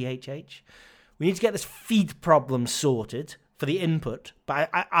 DDHH. We need to get this feed problem sorted for the input,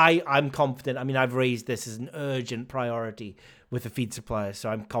 but I'm confident. I've raised this as an urgent priority with the feed suppliers, so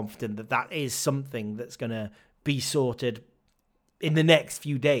I'm confident that is something that's going to be sorted in the next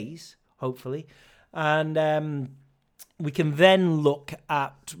few days, hopefully. And we can then look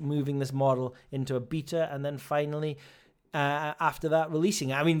at moving this model into a beta, and then finally, after that,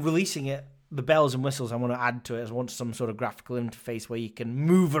 releasing it. Releasing it, the bells and whistles I want to add to it is I want some sort of graphical interface where you can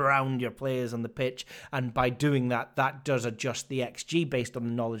move around your players on the pitch, and by doing that, that does adjust the XG based on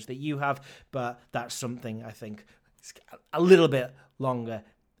the knowledge that you have, but that's something I think is a little bit longer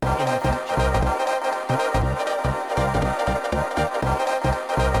in the future.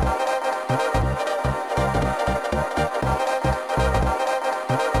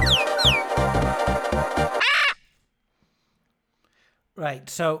 Right,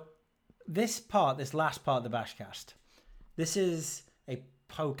 so this last part of the BashCast, this is a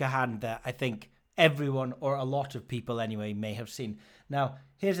poker hand that I think everyone, or a lot of people anyway, may have seen. Now,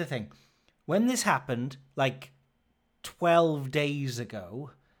 here's the thing. When this happened, 12 days ago,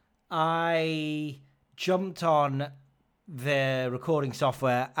 I jumped on the recording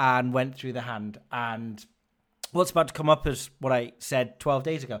software and went through the hand, and what's about to come up is what I said 12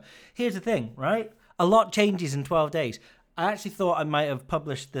 days ago. Here's the thing, right? A lot changes in 12 days. I actually thought I might have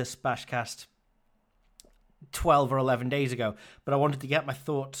published this BashCast 12 or 11 days ago, but I wanted to get my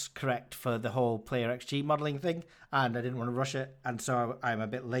thoughts correct for the whole Player XG modeling thing, and I didn't want to rush it, and so I'm a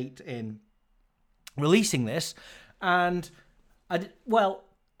bit late in releasing this. And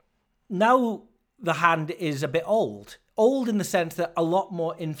now the hand is a bit old in the sense that a lot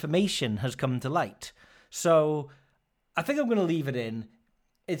more information has come to light. So I think I'm going to leave it in.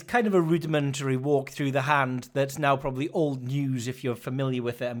 It's kind of a rudimentary walk through the hand that's now probably old news if you're familiar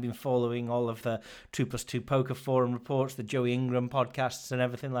with it and been following all of the 2+2 Poker Forum reports, the Joey Ingram podcasts and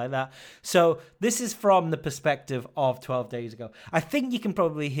everything like that. So this is from the perspective of 12 days ago. I think you can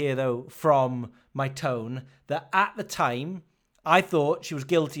probably hear, though, from my tone that at the time, I thought she was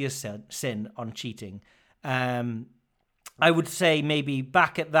guilty of sin on cheating. I would say maybe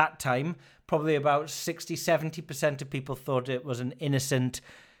back at that time, probably about 60-70% of people thought it was an innocent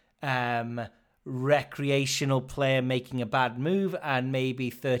recreational player making a bad move, and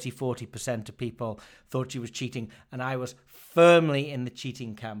maybe 30-40% of people thought she was cheating, and I was firmly in the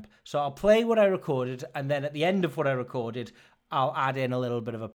cheating camp. So I'll play what I recorded, and then at the end of what I recorded, I'll add in a little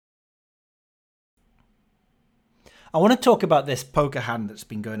bit of a... I want to talk about this poker hand that's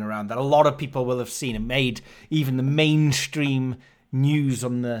been going around that a lot of people will have seen. It made even the mainstream news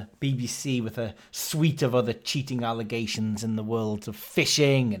on the BBC with a suite of other cheating allegations in the world of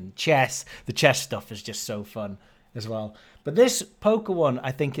fishing and chess. The chess stuff is just so fun as well. But this poker one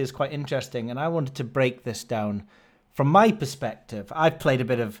I think is quite interesting, and I wanted to break this down from my perspective. I've played a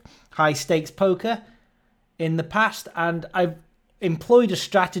bit of high stakes poker in the past, and I've employed a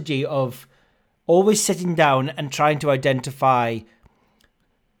strategy of always sitting down and trying to identify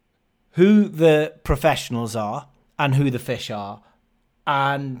who the professionals are and who the fish are.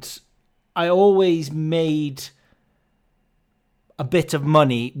 And I always made a bit of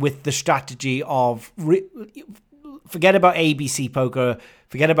money with the strategy of forget about ABC poker,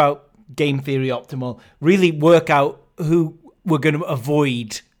 forget about game theory optimal, really work out who we're going to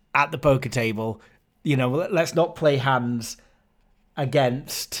avoid at the poker table. You know, let's not play hands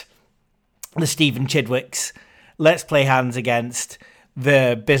against the Stephen Chidwicks. Let's play hands against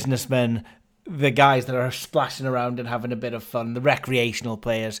the businessmen, the guys that are splashing around and having a bit of fun, the recreational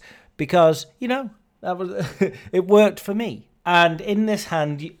players, because, you know, that was it worked for me. And in this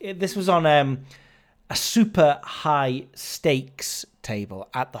hand, this was on a super high stakes table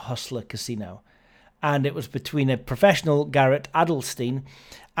at the Hustler Casino, and it was between a professional, Garrett Adelstein,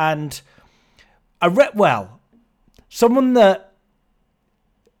 and someone that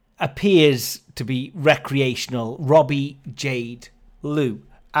appears to be recreational, Robbie Jade Liu.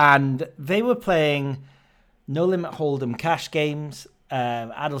 And they were playing no limit hold'em cash games.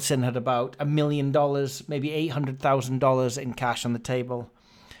 Adelson had about $1 million, maybe $800,000 in cash on the table.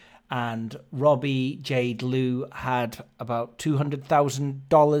 And Robbie Jade Liu had about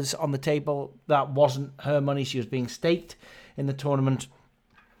 $200,000 on the table. That wasn't her money. She was being staked in the tournament.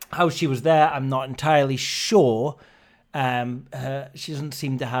 How she was there, I'm not entirely sure. She doesn't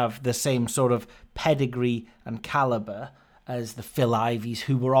seem to have the same sort of pedigree and caliber as the Phil Ivies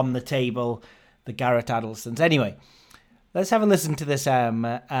who were on the table, the Garrett Adelsons. Anyway, let's have a listen to this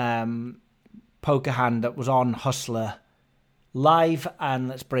poker hand that was on Hustler live, and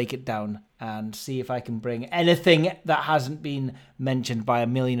let's break it down and see if I can bring anything that hasn't been mentioned by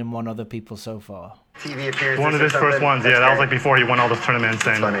 1,000,001 other people so far. TV appearances. One of his first ones, yeah. That was like before he won all those tournaments.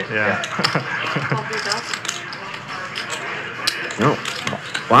 And, funny. Yeah.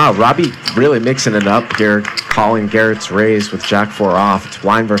 Oh, wow, Robbie really mixing it up here, calling Garrett's raise with Jack 4 off. It's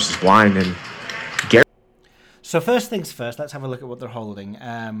wine versus wine, and Garrett. So first things first, let's have a look at what they're holding.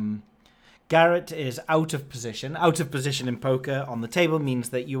 Garrett is out of position. Out of position in poker on the table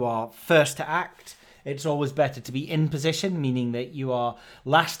means that you are first to act. It's always better to be in position, meaning that you are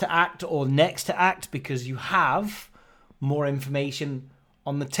last to act or next to act, because you have more information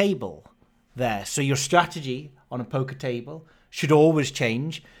on the table there. So your strategy on a poker table should always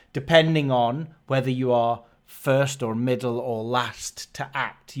change depending on whether you are first or middle or last to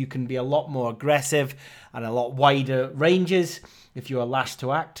act. You can be a lot more aggressive and a lot wider ranges if you are last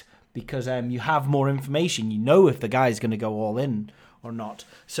to act, because you have more information. You know if the guy's going to go all in or not.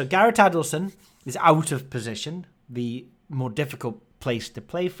 So Garrett Adelson is out of position, the more difficult place to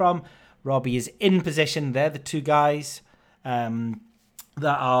play from. Robbie is in position. They're the two guys that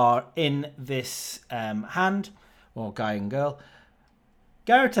are in this hand, or guy and girl.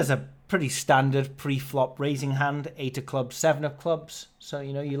 Garrett has a pretty standard pre-flop raising hand, 8 of clubs, 7 of clubs. So,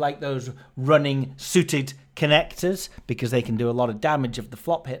 you know, you like those running suited connectors because they can do a lot of damage if the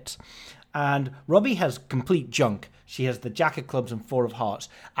flop hits. And Robbie has complete junk. She has the Jack of clubs and 4 of hearts.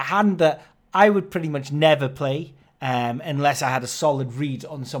 A hand that I would pretty much never play unless I had a solid read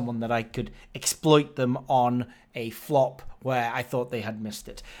on someone that I could exploit them on a flop where I thought they had missed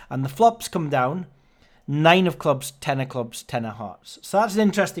it. And the flops come down 9 of clubs, 10 of clubs, 10 of hearts. So that's an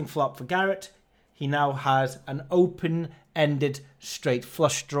interesting flop for Garrett. He now has an open-ended straight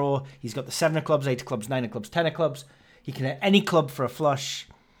flush draw. He's got the 7 of clubs, 8 of clubs, 9 of clubs, 10 of clubs. He can hit any club for a flush.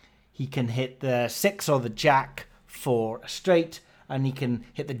 He can hit the 6 or the jack for a straight. And he can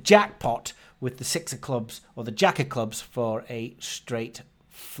hit the jackpot with the 6 of clubs or the jack of clubs for a straight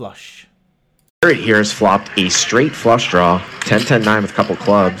flush. Garrett here has flopped a straight flush draw, 10-10-9 with a couple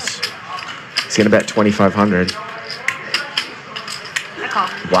clubs. He's going to bet 2,500.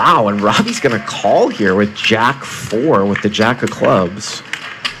 Wow, and Robbie's going to call here with Jack 4 with the Jack of clubs.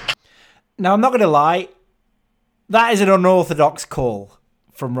 Now, I'm not going to lie. That is an unorthodox call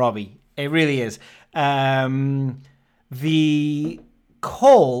from Robbie. It really is. The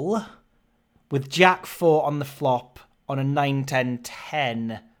call with Jack 4 on the flop on a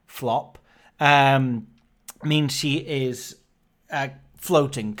 9-10-10 flop means she is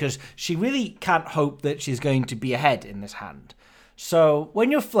floating, because she really can't hope that she's going to be ahead in this hand. So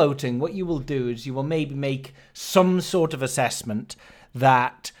when you're floating, what you will do is you will maybe make some sort of assessment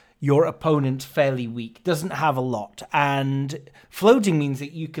that your opponent's fairly weak, doesn't have a lot. And floating means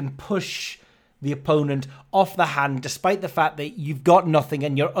that you can push the opponent off the hand despite the fact that you've got nothing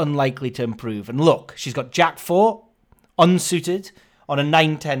and you're unlikely to improve. And look, she's got Jack 4 unsuited on a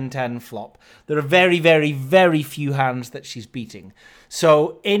 9-10-10 flop. There are very, very, very few hands that she's beating.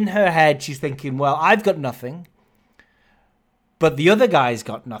 So in her head, she's thinking, well, I've got nothing, but the other guy's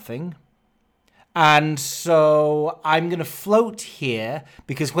got nothing. And so I'm going to float here,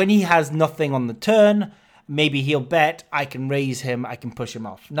 because when he has nothing on the turn, maybe he'll bet, I can raise him, I can push him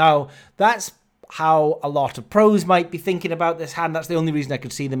off. Now, that's how a lot of pros might be thinking about this hand. That's the only reason I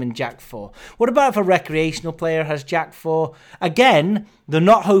could see them in Jack 4. What about if a recreational player has Jack 4? Again, they're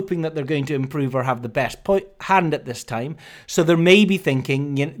not hoping that they're going to improve or have the best hand at this time. So they're maybe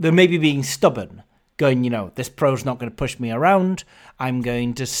thinking, they're maybe being stubborn, going, this pro's not going to push me around. I'm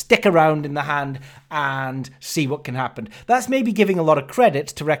going to stick around in the hand and see what can happen. That's maybe giving a lot of credit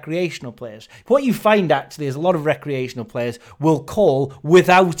to recreational players. What you find actually is a lot of recreational players will call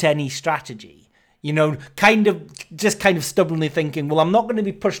without any strategy. Kind of stubbornly thinking, well, I'm not going to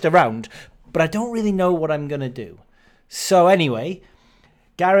be pushed around, but I don't really know what I'm going to do. So anyway,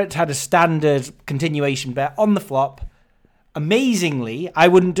 Garrett had a standard continuation bet on the flop. Amazingly, I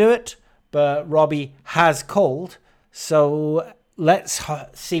wouldn't do it, but Robbie has called. So let's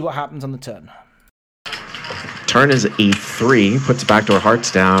see what happens on the turn. Turn is a3, puts backdoor hearts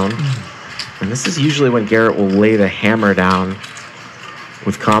down. And this is usually when Garrett will lay the hammer down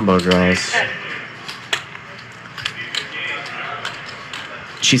with combo draws.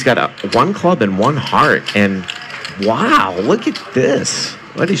 She's got one club and one heart, and wow, look at this.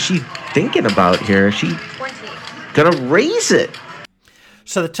 What is she thinking about here? She gonna raise it.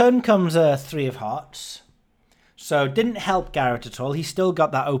 So the turn comes 3 of hearts. So didn't help Garrett at all. He still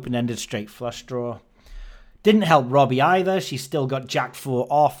got that open-ended straight flush draw. Didn't help Robbie either. She's still got Jack 4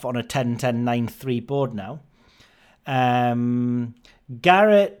 off on a 10-10-9-3 board now.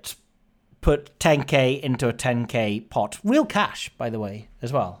 Garrett put 10k into a 10k pot. Real cash, by the way,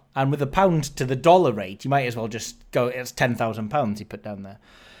 as well. And with a pound to the dollar rate, you might as well just go, it's £10,000 he put down there.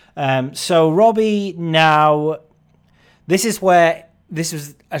 So Robbie now, this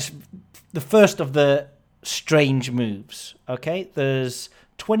was the first of the strange moves, okay? There's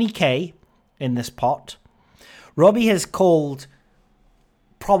 20k in this pot. Robbie has called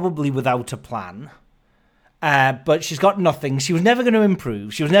probably without a plan. But she's got nothing. She was never going to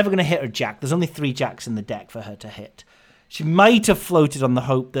improve. She was never going to hit her jack. There's only 3 jacks in the deck for her to hit. She might have floated on the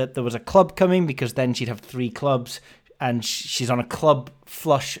hope that there was a club coming, because then she'd have 3 clubs, and she's on a club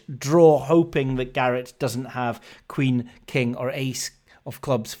flush draw, hoping that Garrett doesn't have queen, king, or ace of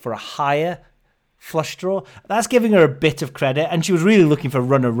clubs for a higher flush draw. That's giving her a bit of credit, and she was really looking for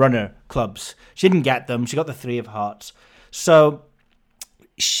runner clubs. She didn't get them. She got the 3 of hearts. So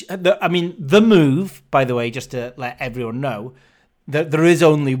the move, by the way, just to let everyone know, that there is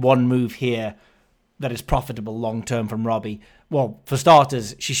only one move here that is profitable long-term from Robbie. Well, for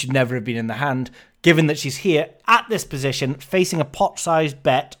starters, she should never have been in the hand. Given that she's here at this position, facing a pot-sized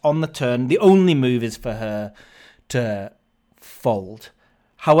bet on the turn, the only move is for her to fold.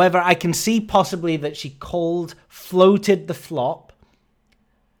 However, I can see possibly that she floated the flop,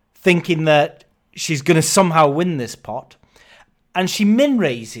 thinking that she's going to somehow win this pot. And she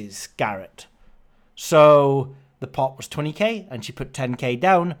min-raises Garrett. So the pot was 20k, and she put 10k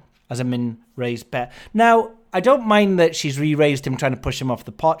down as a min-raised bet. Now, I don't mind that she's re-raised him trying to push him off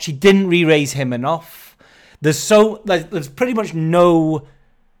the pot. She didn't re-raise him enough. There's pretty much no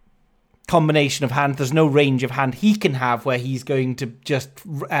combination of hand. There's no range of hand he can have where he's going to just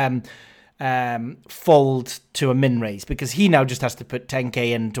fold to a min-raise, because he now just has to put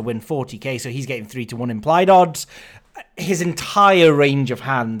 10k in to win 40k, so he's getting 3-1 implied odds. His entire range of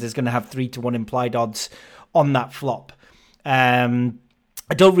hands is going to have 3-1 implied odds on that flop. I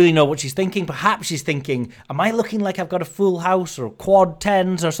don't really know what she's thinking. Perhaps she's thinking, am I looking like I've got a full house or quad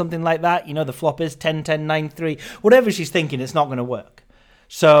tens or something like that? The flop is 10-10-9-3. Whatever she's thinking, it's not going to work.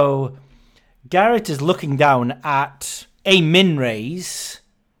 So Garrett is looking down at a min raise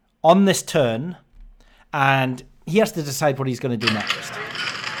on this turn, and he has to decide what he's going to do next.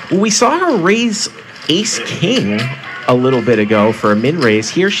 We saw her raise ace king a little bit ago for a min raise.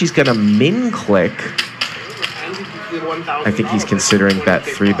 Here she's going to min click I think he's considering bet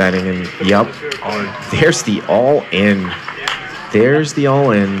 3-betting, and yep, there's the all-in. There's the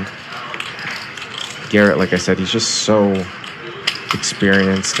all-in. Garrett, like I said, he's just so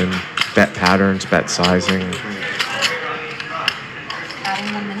experienced in bet patterns, bet sizing.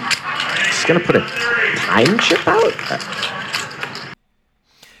 He's going to put a time chip out?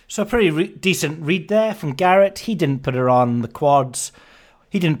 So a pretty decent read there from Garrett. He didn't put her on the quads.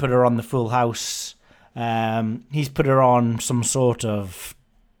 He didn't put her on the full house. He's put her on some sort of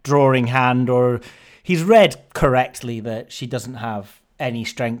drawing hand, or he's read correctly that she doesn't have any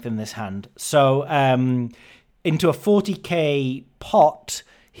strength in this hand. So into a 40k pot,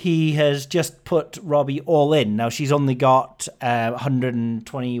 he has just put Robbie all in. Now she's only got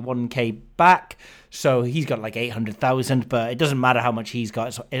 121k back, so he's got like 800,000, but it doesn't matter how much he's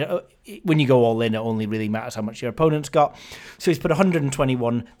got. When you go all in, it only really matters how much your opponent's got. So he's put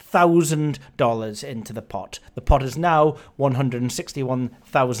 $121,000 into the pot. The pot is now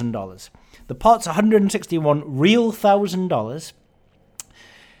 $161,000. The pot's $161 real $1,000.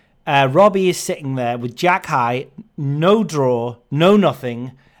 Robbie is sitting there with Jack high, no draw, no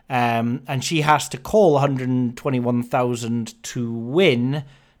nothing, and she has to call 121,000 to win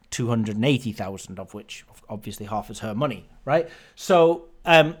 280,000, of which obviously half is her money, right? So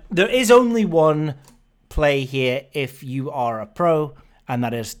there is only one play here if you are a pro, and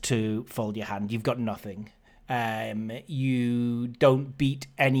that is to fold your hand. You've got nothing. You don't beat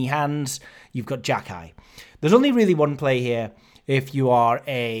any hands. You've got Jack high. There's only really one play here if you are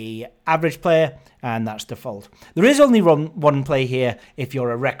a average player, and that's to fold. There is only one play here if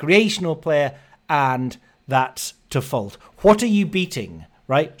you're a recreational player, and that's to fold. What are you beating,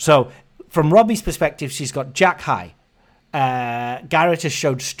 right? So from Robbie's perspective, she's got Jack high. Garrett has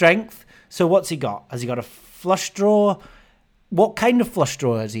showed strength. So what's he got? Has he got a flush draw? What kind of flush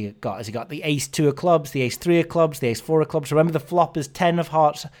draw has he got? Has he got the ace 2 of clubs, the ace 3 of clubs, the ace 4 of clubs? Remember, the flop is 10 of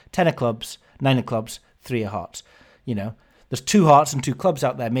hearts, 10 of clubs, 9 of clubs, 3 of hearts. You know, there's 2 hearts and 2 clubs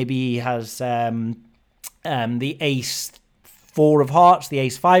out there. Maybe he has the ace 4 of hearts, the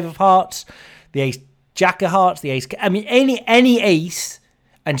ace 5 of hearts, the ace jack of hearts, the ace... I mean, any ace,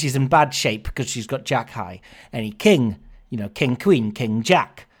 and she's in bad shape because she's got Jack high. Any king, you know, king, queen, king,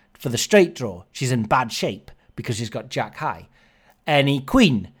 jack. For the straight draw, she's in bad shape because she's got Jack high. Any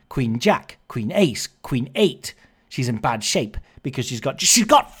queen, queen, jack, queen, ace, queen, 8. She's in bad shape because she's got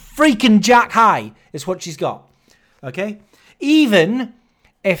freaking Jack high is what she's got. Okay? Even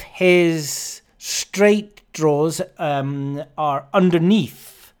if his straight draws are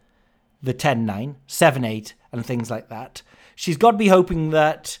underneath the 10-9, 7-8, and things like that, she's got to be hoping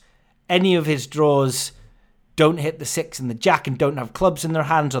that any of his draws don't hit the 6 and the jack and don't have clubs in their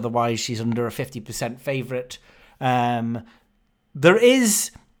hands, otherwise she's under a 50% favourite. There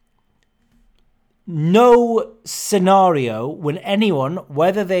is no scenario when anyone,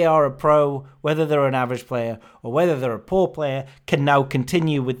 whether they are a pro, whether they're an average player, or whether they're a poor player, can now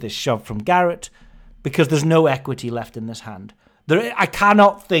continue with this shove from Garrett, because there's no equity left in this hand. I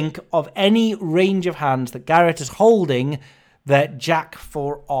cannot think of any range of hands that Garrett is holding that Jack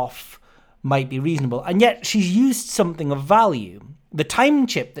 4 off might be reasonable. And yet she's used something of value. The time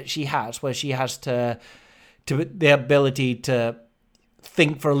chip that she has, where she has to the ability to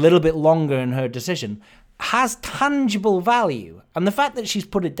think for a little bit longer in her decision, has tangible value. And the fact that she's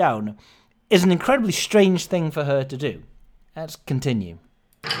put it down is an incredibly strange thing for her to do. Let's continue.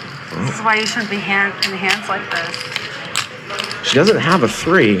 This is why you shouldn't be in hands like this. She doesn't have a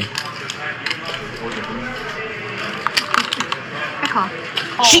 3. I call.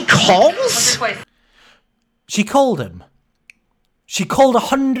 She calls? She called him. She called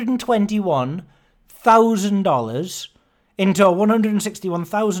 $121,000 into a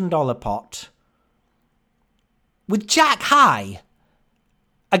 $161,000 pot with Jack high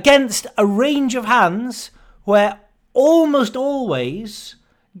against a range of hands where almost always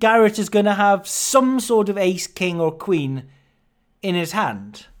Garrett is going to have some sort of ace, king, or queen in his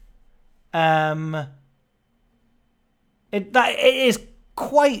hand. It is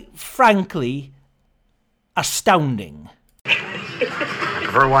quite frankly astounding.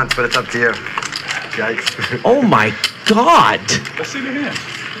 For once, but it's up to you. Yikes. Oh my God! Let's see the hand.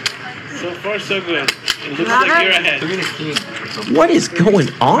 So far, so good. It looks like you're ahead. What is going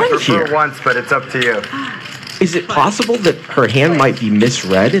on here? For once, but it's up to you. Is it possible that her hand might be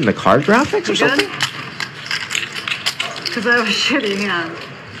misread in the card graphics or something? Because I have a shitty hand.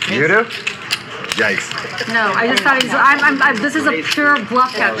 You do? Yikes. No, I just thought this is a pure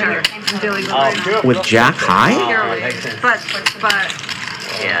bluff catcher I'm dealing with right now. With Jack high? But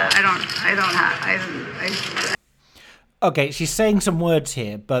yeah, I don't have. Okay, she's saying some words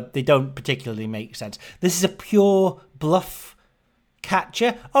here, but they don't particularly make sense. This is a pure bluff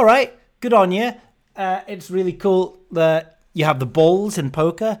catcher. All right, good on you. It's really cool that you have the balls in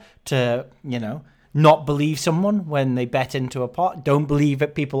poker to, not believe someone when they bet into a pot. Don't believe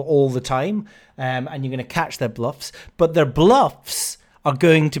it people all the time, and you're going to catch their bluffs. But their bluffs are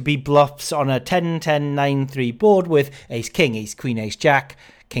going to be bluffs on a 10-10-9-3 board with ace-king, ace-queen, ace-jack,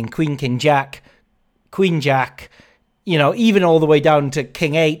 king-queen, king-jack, queen-jack, even all the way down to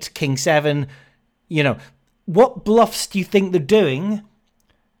king-8, king-7. What bluffs do you think they're doing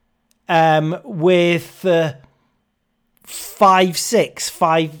with 5-6,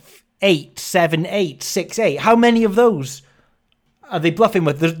 5-8, 7-8, 6-8? How many of those are they bluffing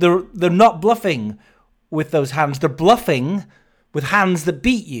with? They're not bluffing with those hands. They're bluffing with hands that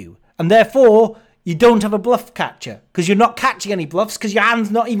beat you. And therefore, you don't have a bluff catcher because you're not catching any bluffs because your hand's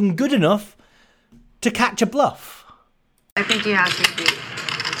not even good enough to catch a bluff. I think you have to beat.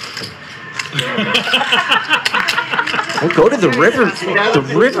 We'll go to the river. The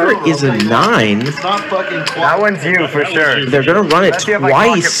river is a 9. It's not fucking quiet. That one's you for sure. They're going to run it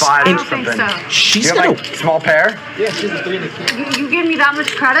twice. I don't think so. She's you going have, like, small pair? Yeah, she's a 3 and a king. You give me that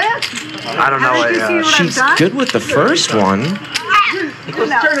much credit? I don't know. Haven't you seen what She's I've done? good with the first one.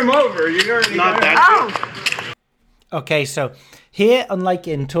 Let's turn him over. You're already not that Okay, so here, unlike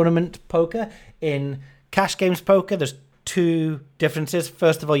in tournament poker, in cash games poker, there's 2 differences.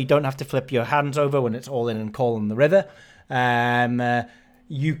 First of all, you don't have to flip your hands over when it's all in and call on the river.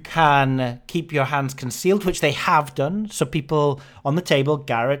 You can keep your hands concealed, which they have done. So people on the table,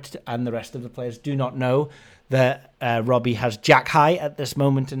 Garrett and the rest of the players, do not know that Robbie has jack high at this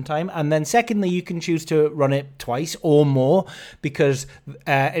moment in time. And then secondly, you can choose to run it twice or more because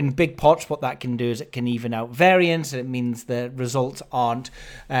in big pots, what that can do is it can even out variance. And it means the results aren't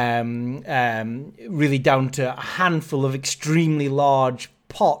really down to a handful of extremely large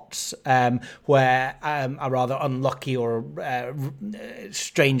pots where a rather unlucky or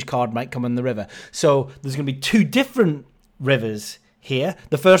strange card might come in the river. So there's going to be 2 different rivers here.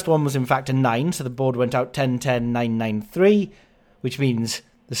 The first one was in fact a 9, so the board went out 10-10-9-9-3, which means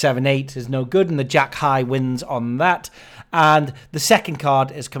the 7-8 is no good and the jack high wins on that. And the second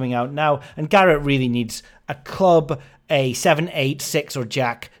card is coming out now, and Garrett really needs a club, a 7-8, 6 or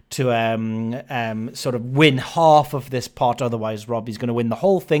jack to sort of win half of this pot. Otherwise Robbie's going to win the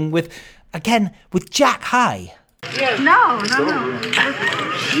whole thing with jack high. No.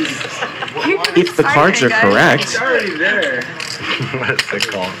 If the cards are correct. It's already there. What a sick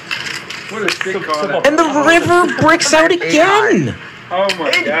call. What a sick call. And the river bricks out again. Oh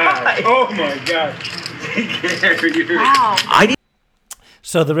my god. Oh my god. Wow.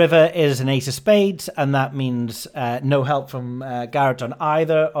 So the river is an ace of spades, and that means no help from Garrett on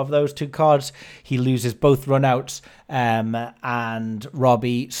either of those 2 cards. He loses both runouts, and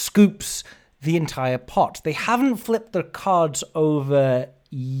Robbie scoops the entire pot. They haven't flipped their cards over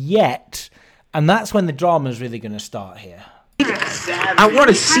yet, and that's when the drama is really going to start here. I want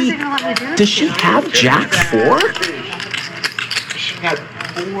to see. Does she have jack 4? She got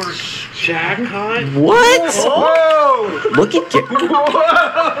 4 jack high. What? Whoa! Look at it. What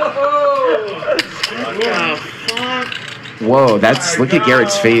the fuck? Whoa, look at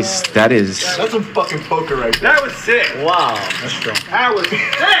Garrett's face. That's some fucking poker right there. That was sick. Wow. That's strong. That was sick.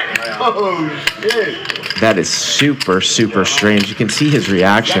 Oh, shit. that is super, super strange. You can see his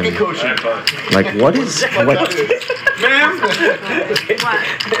reaction. Like, what? Ma'am?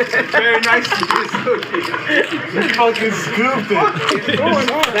 Very nice to you. You fucking scooped it.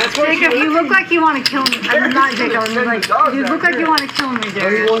 Jacob, you look like you want to kill me. I'm not Jacob. You look like you want to kill me, He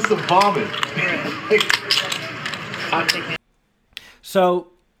Jared. wants to vomit.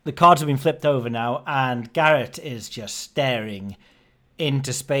 So the cards have been flipped over now, and Garrett is just staring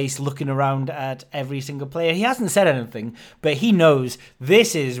into space, looking around at every single player. He hasn't said anything, but he knows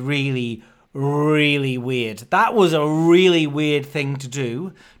this is really, really weird. That was a really weird thing to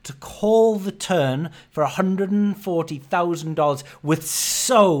do, to call the turn for $140,000 with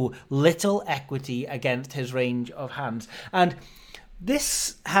so little equity against his range of hands. And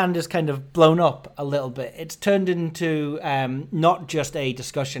this hand is kind of blown up a little bit. It's turned into not just a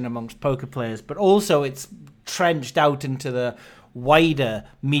discussion amongst poker players, but also it's trenched out into the wider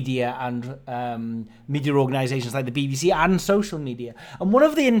media and media organisations like the BBC and social media. And one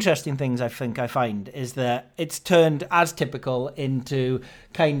of the interesting things I find is that it's turned, as typical, into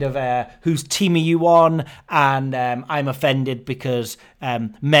kind of whose team are you on, and I'm offended because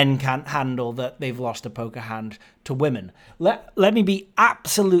men can't handle that they've lost a poker hand to women. Let me be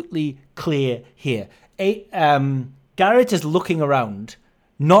absolutely clear here. Garrett is looking around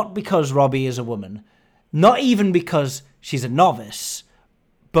not because Robbie is a woman, not even because she's a novice,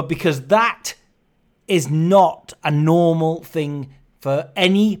 but because that is not a normal thing for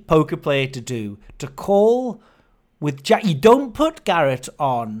any poker player to do. To call with Jack, you don't put Garrett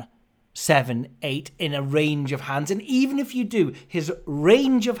on 7-8 in a range of hands, and even if you do, his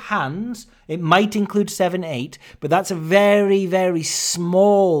range of hands, it might include 7-8, but that's a very, very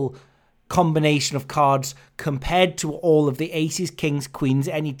small combination of cards compared to all of the aces, kings, queens,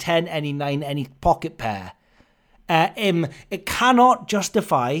 any 10, any 9, any pocket pair. It cannot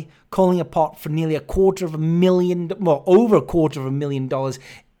justify calling a pot for nearly over $250,000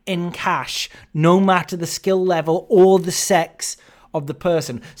 in cash, no matter the skill level or the sex of the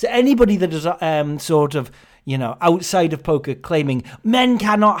person. So anybody that is outside of poker claiming men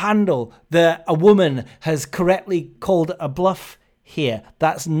cannot handle that a woman has correctly called a bluff here,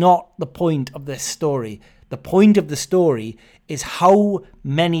 that's not the point of this story. The point of the story is how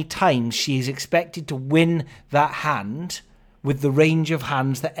many times she is expected to win that hand with the range of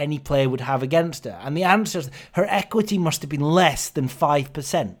hands that any player would have against her. And the answer is her equity must have been less than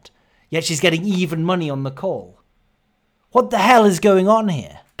 5%. Yet she's getting even money on the call. What the hell is going on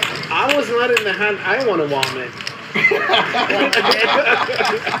here? I was not in the hand. I want to vomit.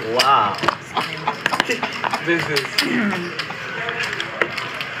 Wow. This is...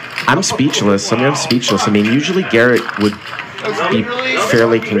 I'm speechless. I'm speechless. I mean, usually Garrett would be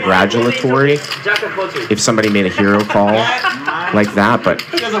fairly congratulatory if somebody made a hero call like that, but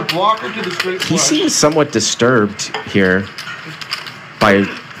he seems somewhat disturbed here by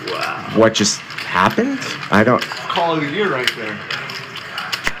what just happened. I don't... Call of the year right there.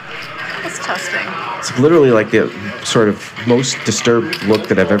 It's testing. It's literally like the sort of most disturbed look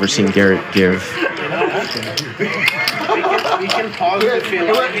that I've ever seen Garrett give. We can pause it if you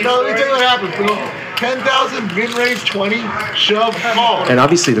like. No, let me tell you what happened. 10,000, mid-range 20, shove, call. And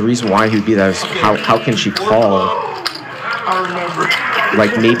obviously the reason why he would be that is how can she call? I remember.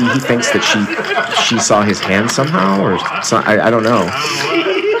 Like maybe he thinks that she saw his hand somehow, or so, I don't know.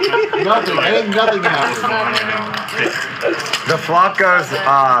 Nothing. I think nothing happened. The flop goes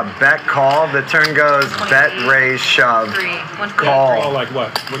bet call. The turn goes bet raise shove call. Oh, like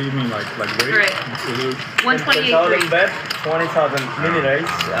what? What do you mean, like rate? 128.3. Bet 20,000 mini raise.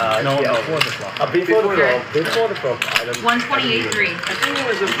 No, before the flop. Before the flop. 128.3. I think it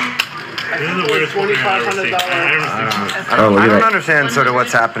was This is the weirdest fucking thing I've ever seen. $2,500. I don't understand sort of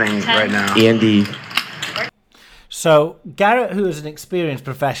what's happening right now. Andy. So Garrett, who is an experienced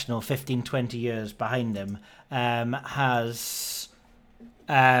professional, 15, 20 years behind him, has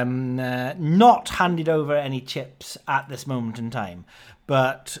not handed over any chips at this moment in time.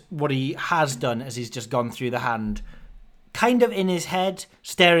 But what he has done is he's just gone through the hand, kind of in his head,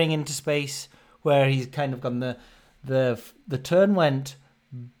 staring into space, where he's kind of gone the turn went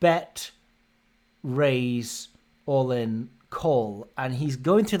bet, raise, all in, call, and he's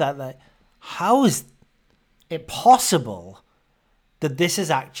going through that like, how is it possible that this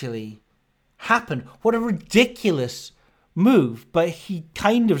has actually happened? What a ridiculous move. But he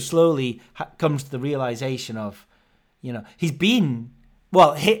kind of slowly comes to the realization of, he's been,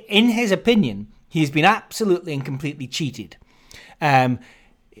 well, in his opinion, he's been absolutely and completely cheated. The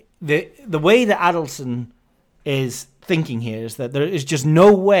way that Adelson is thinking here is that there is just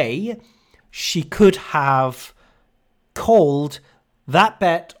no way she could have called that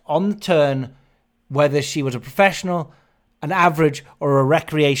bet on the turn, whether she was a professional, an average, or a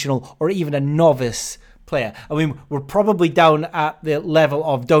recreational, or even a novice player. I mean, we're probably down at the level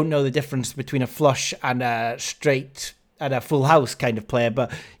of don't know the difference between a flush and a straight and a full house kind of player,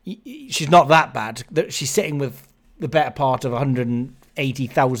 but she's not that bad. She's sitting with the better part of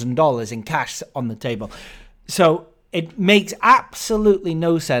 $180,000 in cash on the table. So it makes absolutely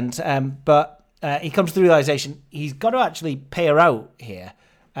no sense, but he comes to the realization he's got to actually pay her out here.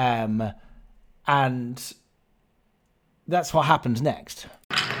 And that's what happens next.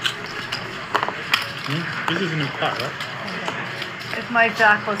 This is a new cut, right? If my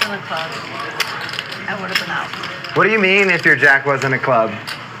jack was in a club, I would have been out. What do you mean if your jack wasn't a club?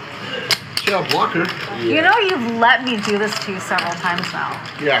 Yeah, blocker. You know you've let me do this to you several times now.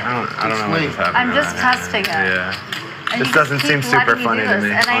 Yeah. I don't know what's happening. I'm just testing it. Yeah. And This you doesn't just seem keep super letting funny do to this.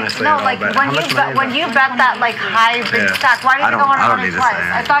 me, And honestly, no, at all, like but when how you much money is when that? you bet that like high big Yeah. stack, why are you going I on don't it need to twice? say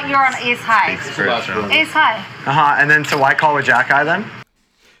I thought you were on ace high. Ace high. And then so why call with jack high then?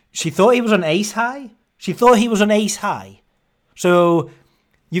 She thought he was on ace high. She thought he was on ace high. So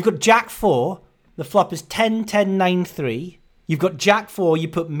you've got jack 4. The flop is 10, 10, 9, 3. You've got jack 4. You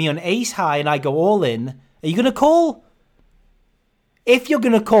put me on ace high and I go all in. Are you going to call? If you're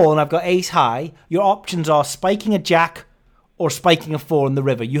going to call and I've got ace high, your options are spiking a jack or spiking a 4 in the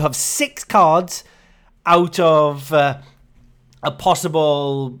river. You have 6 cards out of a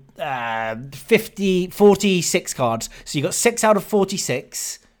possible 46 cards. So you got 6 out of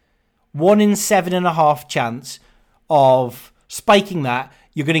 46, 1 in 7.5 chance of spiking that.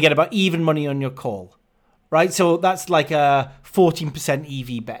 You're going to get about even money on your call, right? So that's like a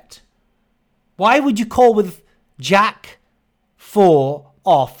 14% EV bet. Why would you call with Jack 4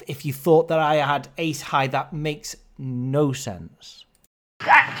 off if you thought that I had ace high? That makes no sense.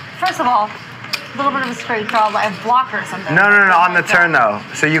 First of all, a little bit of a straight draw, like a blocker or something. No, on the turn though.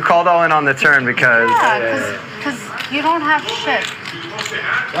 So you called all in on the turn because... Yeah, because you don't have shit.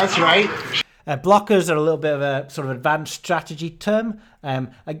 That's right. Blockers are a little bit of a sort of advanced strategy term.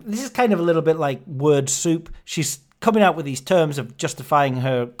 This is kind of a little bit like word soup. She's coming out with these terms of justifying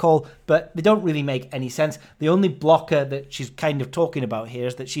her call, but they don't really make any sense. The only blocker that she's kind of talking about here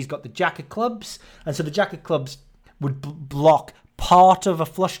is that she's got the Jack of Clubs, and so the Jack of Clubs would block part of a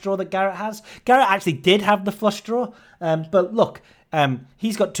flush draw that Garrett has. Garrett actually did have the flush draw, but look,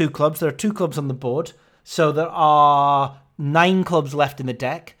 he's got 2 clubs. There are 2 clubs on the board, so there are 9 clubs left in the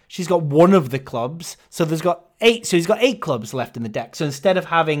deck. She's got 1 of the clubs, so there's got 8. So he's got 8 clubs left in the deck. So instead of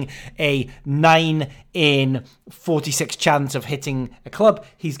having a 9 in 46 chance of hitting a club,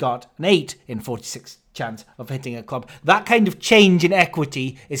 he's got an 8 in 46 chance of hitting a club. That kind of change in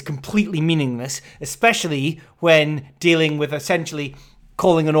equity is completely meaningless, especially when dealing with essentially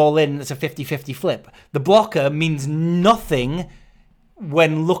calling an all-in that's a 50-50 flip. The blocker means nothing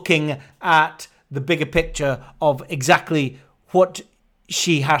when looking at the bigger picture of exactly what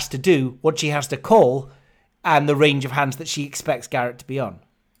she has to do, what she has to call, and the range of hands that she expects Garrett to be on.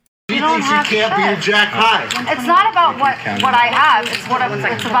 She thinks you can't be a Jack high. It's not about what I have. It's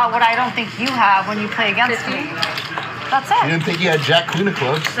about what I don't think you have when you play against me. That's it. You didn't think you had Jack Queen of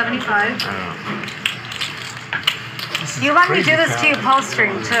Clubs? 75. You let me do this to you post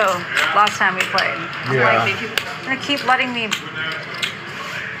stream too. Last time we played. Yeah. Like, you're gonna keep letting me.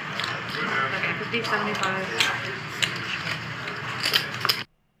 Okay, 50, 75.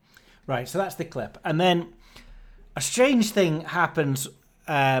 Right, so that's the clip. And then a strange thing happens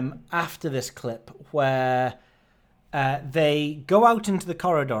after this clip where they go out into the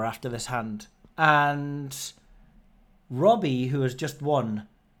corridor after this hand, and Robbie, who has just won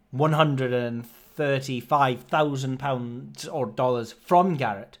 £135,000 or dollars from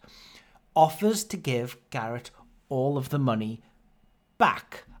Garrett, offers to give Garrett all of the money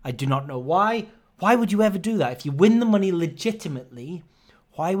back. I do not know why. Why would you ever do that? If you win the money legitimately,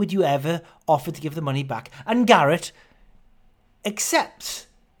 why would you ever offer to give the money back? And Garrett accepts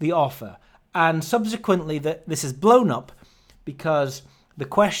the offer. And subsequently, this is blown up because the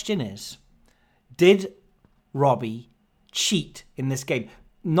question is, did Robbie cheat in this game?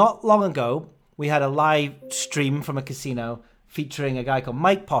 Not long ago, we had a live stream from a casino featuring a guy called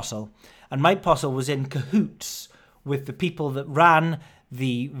Mike Postle. And Mike Postle was in cahoots with the people that ran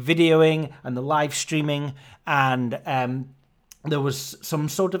the videoing and the live streaming, and there was some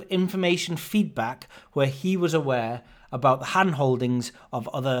sort of information feedback where he was aware about the hand holdings of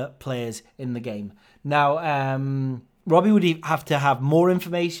other players in the game. Now, Robbie would have to have more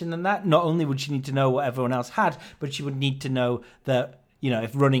information than that. Not only would she need to know what everyone else had, but she would need to know that, you know,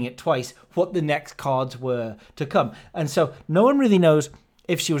 if running it twice, what the next cards were to come. And so no one really knows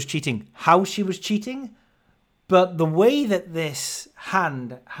if she was cheating, how she was cheating, but the way that this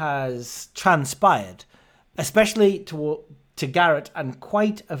hand has transpired, especially to Garrett and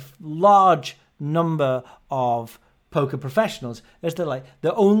quite a large number of poker professionals, is that like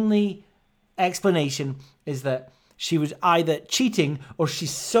the only explanation is that she was either cheating or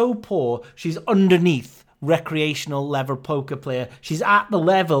she's so poor she's underneath recreational level poker player. She's at the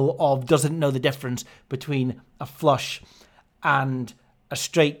level of doesn't know the difference between a flush and a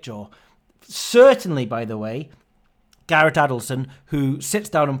straight draw. Certainly, by the way, Garrett Adelson, who sits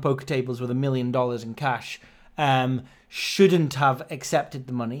down on poker tables with $1 million in cash, shouldn't have accepted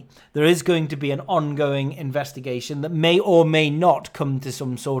the money. There is going to be an ongoing investigation that may or may not come to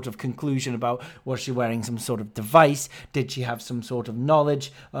some sort of conclusion about, was she wearing some sort of device? Did she have some sort of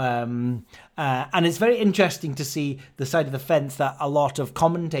knowledge? And it's very interesting to see the side of the fence that a lot of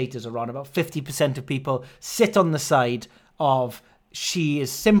commentators are on. About 50% of people sit on the side of she is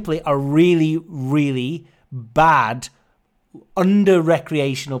simply a really, really bad under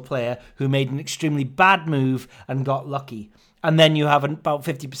recreational player who made an extremely bad move and got lucky. And then you have about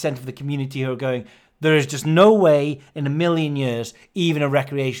 50% of the community who are going, there is just no way in a million years even a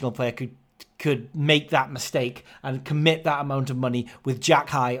recreational player could make that mistake and commit that amount of money with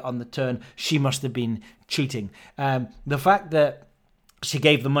Jack high on the turn. She must have been cheating. The fact that she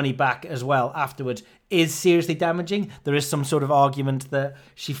gave the money back as well afterwards is seriously damaging. There is some sort of argument that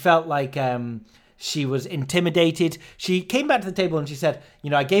she felt like She was intimidated. She came back to the table and she said,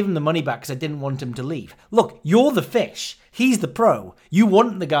 I gave him the money back because I didn't want him to leave. Look, you're the fish. He's the pro. You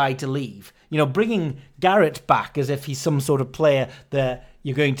want the guy to leave. Bringing Garrett back as if he's some sort of player that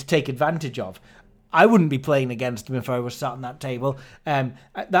you're going to take advantage of. I wouldn't be playing against him if I was sat on that table.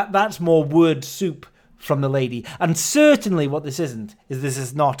 That's more word soup from the lady. And certainly what this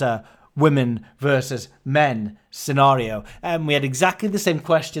is not a women versus men scenario. We had exactly the same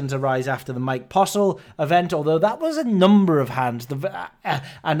questions arise after the Mike Postle event, although that was a number of hands.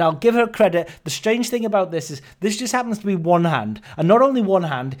 And I'll give her credit. The strange thing about this is this just happens to be one hand. And not only one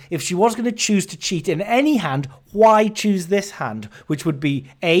hand, if she was going to choose to cheat in any hand, why choose this hand? Which would be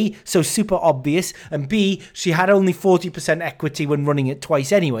A, so super obvious, and B, she had only 40% equity when running it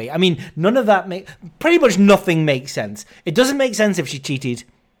twice anyway. I mean, none of that pretty much nothing makes sense. It doesn't make sense if she cheated,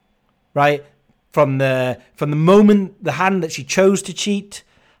 right? From the moment, the hand that she chose to cheat,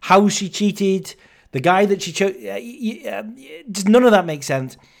 how she cheated, the guy that she chose, just none of that makes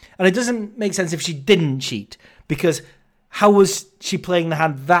sense. And it doesn't make sense if she didn't cheat, because how was she playing the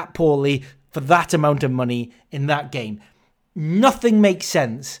hand that poorly for that amount of money in that game? Nothing makes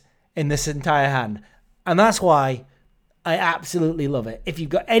sense in this entire hand. And that's why I absolutely love it. If you've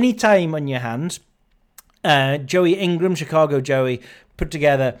got any time on your hands, Joey Ingram, Chicago Joey, put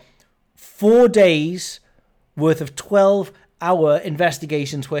together 4 days worth of 12-hour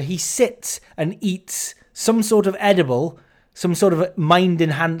investigations where he sits and eats some sort of edible, some sort of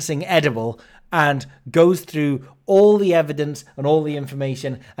mind-enhancing edible, and goes through all the evidence and all the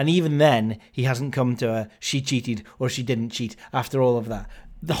information. And even then, he hasn't come to a she cheated or she didn't cheat after all of that.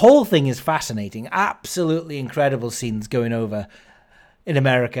 The whole thing is fascinating. Absolutely incredible scenes going over in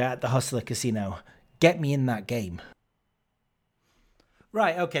America at the Hustler Casino. Get me in that game.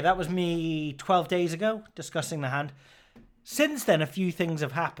 Right, okay, that was me 12 days ago discussing the hand. Since then, a few things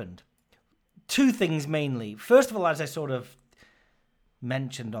have happened. 2 things mainly. First of all, as I sort of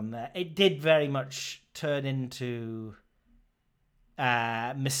mentioned on there, it did very much turn into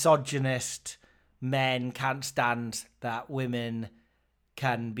misogynist men can't stand that women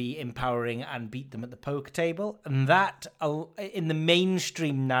can be empowering and beat them at the poker table. And that, in the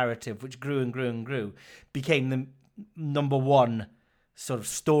mainstream narrative, which grew and grew and grew, became the number one sort of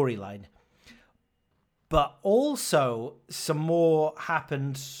storyline. But also some more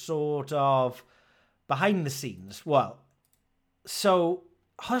happened sort of behind the scenes. Well, so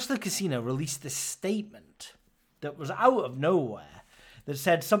Hustler Casino released this statement that was out of nowhere that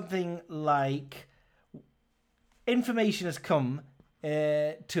said something like, information has come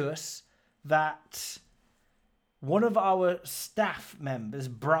to us that one of our staff members,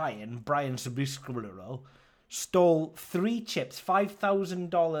 Brian Sabuscaro, stole 3 chips,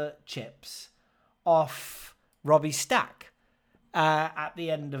 $5,000 chips, off Robbie's stack at the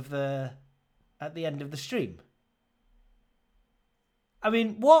end of the stream. I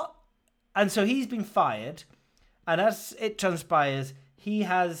mean, what? And so he's been fired, and as it transpires, he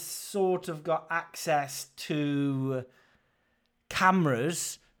has sort of got access to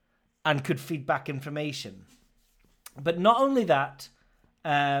cameras and could feed back information. But not only that,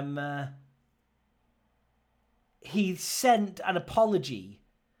 he sent an apology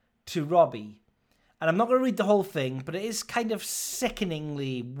to Robbie. And I'm not going to read the whole thing, but it is kind of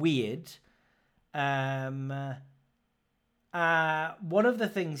sickeningly weird. One of the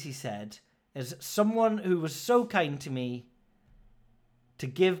things he said is, someone who was so kind to me to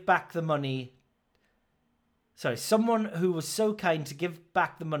give back the money. Someone who was so kind to give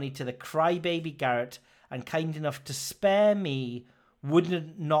back the money to the crybaby Garrett and kind enough to spare me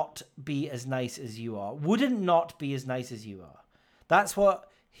wouldn't not be as nice as you are. Wouldn't not be as nice as you are. That's what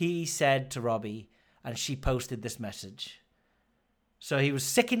he said to Robbie, and she posted this message. So he was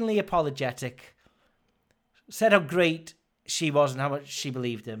sickeningly apologetic, said how great she was and how much she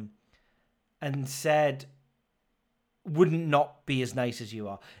believed him, and said, wouldn't not be as nice as you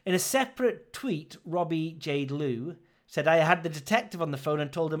are. In a separate tweet, Robbie Jade Lou said, I had the detective on the phone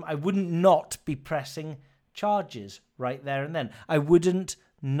and told him I wouldn't not be pressing charges right there and then. I wouldn't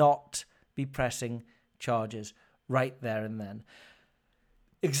not be pressing charges right there and then.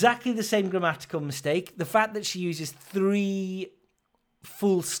 Exactly the same grammatical mistake. The fact that she uses 3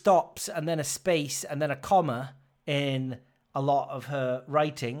 full stops and then a space and then a comma in a lot of her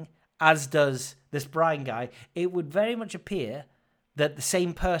writing, as does this Brian guy, it would very much appear that the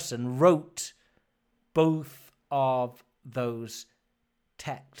same person wrote both of those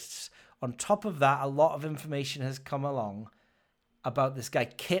texts. On top of that, a lot of information has come along about this guy,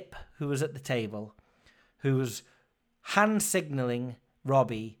 Kip, who was at the table, who was hand signaling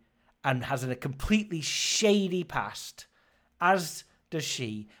Robbie and has a completely shady past, as does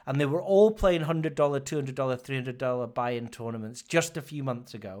she? And they were all playing $100, $200, $300 buy-in tournaments just a few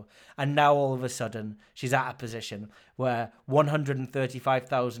months ago. And now all of a sudden, she's at a position where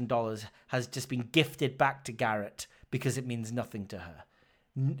 $135,000 has just been gifted back to Garrett because it means nothing to her.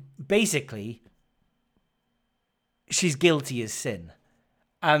 Basically, she's guilty as sin.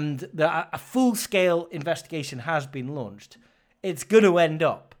 And a full-scale investigation has been launched. It's going to end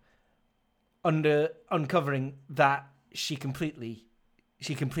up uncovering that she completely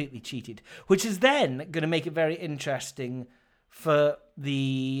cheated, which is then going to make it very interesting for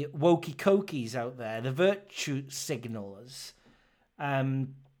the wokey cokies out there, the virtue signalers.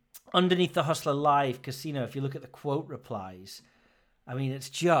 Underneath the Hustler Live casino, if you look at the quote replies, I mean, it's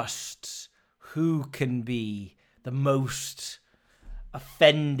just who can be the most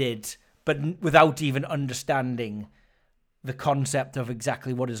offended, but without even understanding the concept of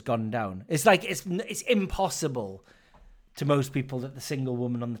exactly what has gone down. It's like it's impossible to most people that the single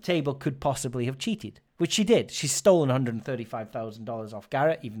woman on the table could possibly have cheated, which she did. She's stolen $135,000 off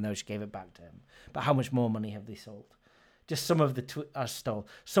Garrett, even though she gave it back to him. But how much more money have they sold? Just some of the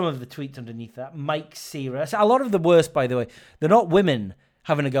some of the tweets underneath that. Mike Sierra. A lot of the worst, by the way, they're not women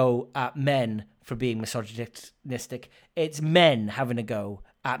having a go at men for being misogynistic. It's men having a go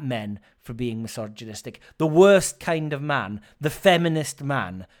at men for being misogynistic. The worst kind of man, the feminist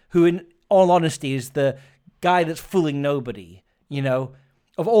man, who in all honesty is the guy that's fooling nobody. You know,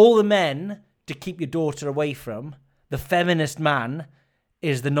 of all the men to keep your daughter away from, the feminist man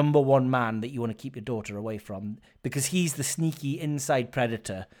is the number one man that you want to keep your daughter away from, because he's the sneaky inside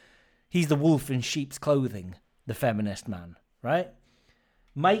predator. He's the wolf in sheep's clothing, the feminist man, right?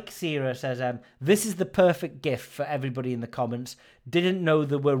 Mike Sierra says, this is the perfect gift for everybody in the comments. Didn't know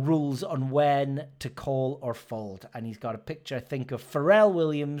there were rules on when to call or fold. And he's got a picture, I think, of Pharrell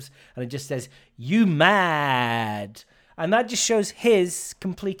Williams, and it just says, you mad. And that just shows his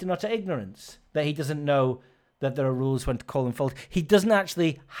complete and utter ignorance, that he doesn't know that there are rules when to call and fold. He doesn't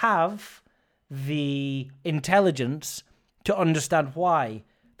actually have the intelligence to understand why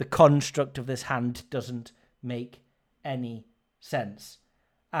the construct of this hand doesn't make any sense.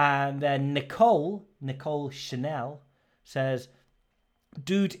 And then Nicole Chanel says,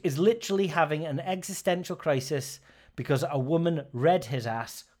 dude is literally having an existential crisis because a woman read his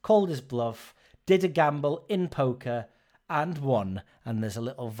ass, called his bluff, did a gamble in poker and won. And there's a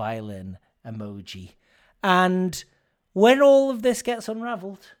little violin emoji. And when all of this gets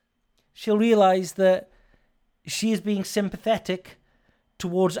unraveled, she'll realize that she is being sympathetic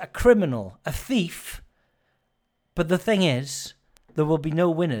towards a criminal, a thief. But the thing is, there will be no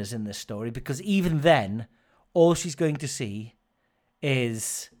winners in this story, because even then, all she's going to see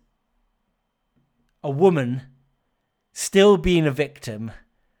is a woman still being a victim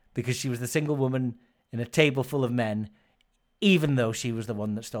because she was the single woman in a table full of men, even though she was the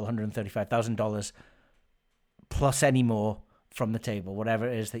one that stole $135,000 plus any more from the table. Whatever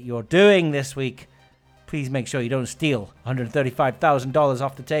it is that you're doing this week, please make sure you don't steal $135,000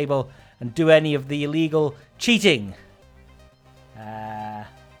 off the table and do any of the illegal cheating.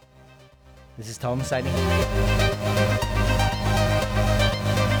 This is Tom signing off.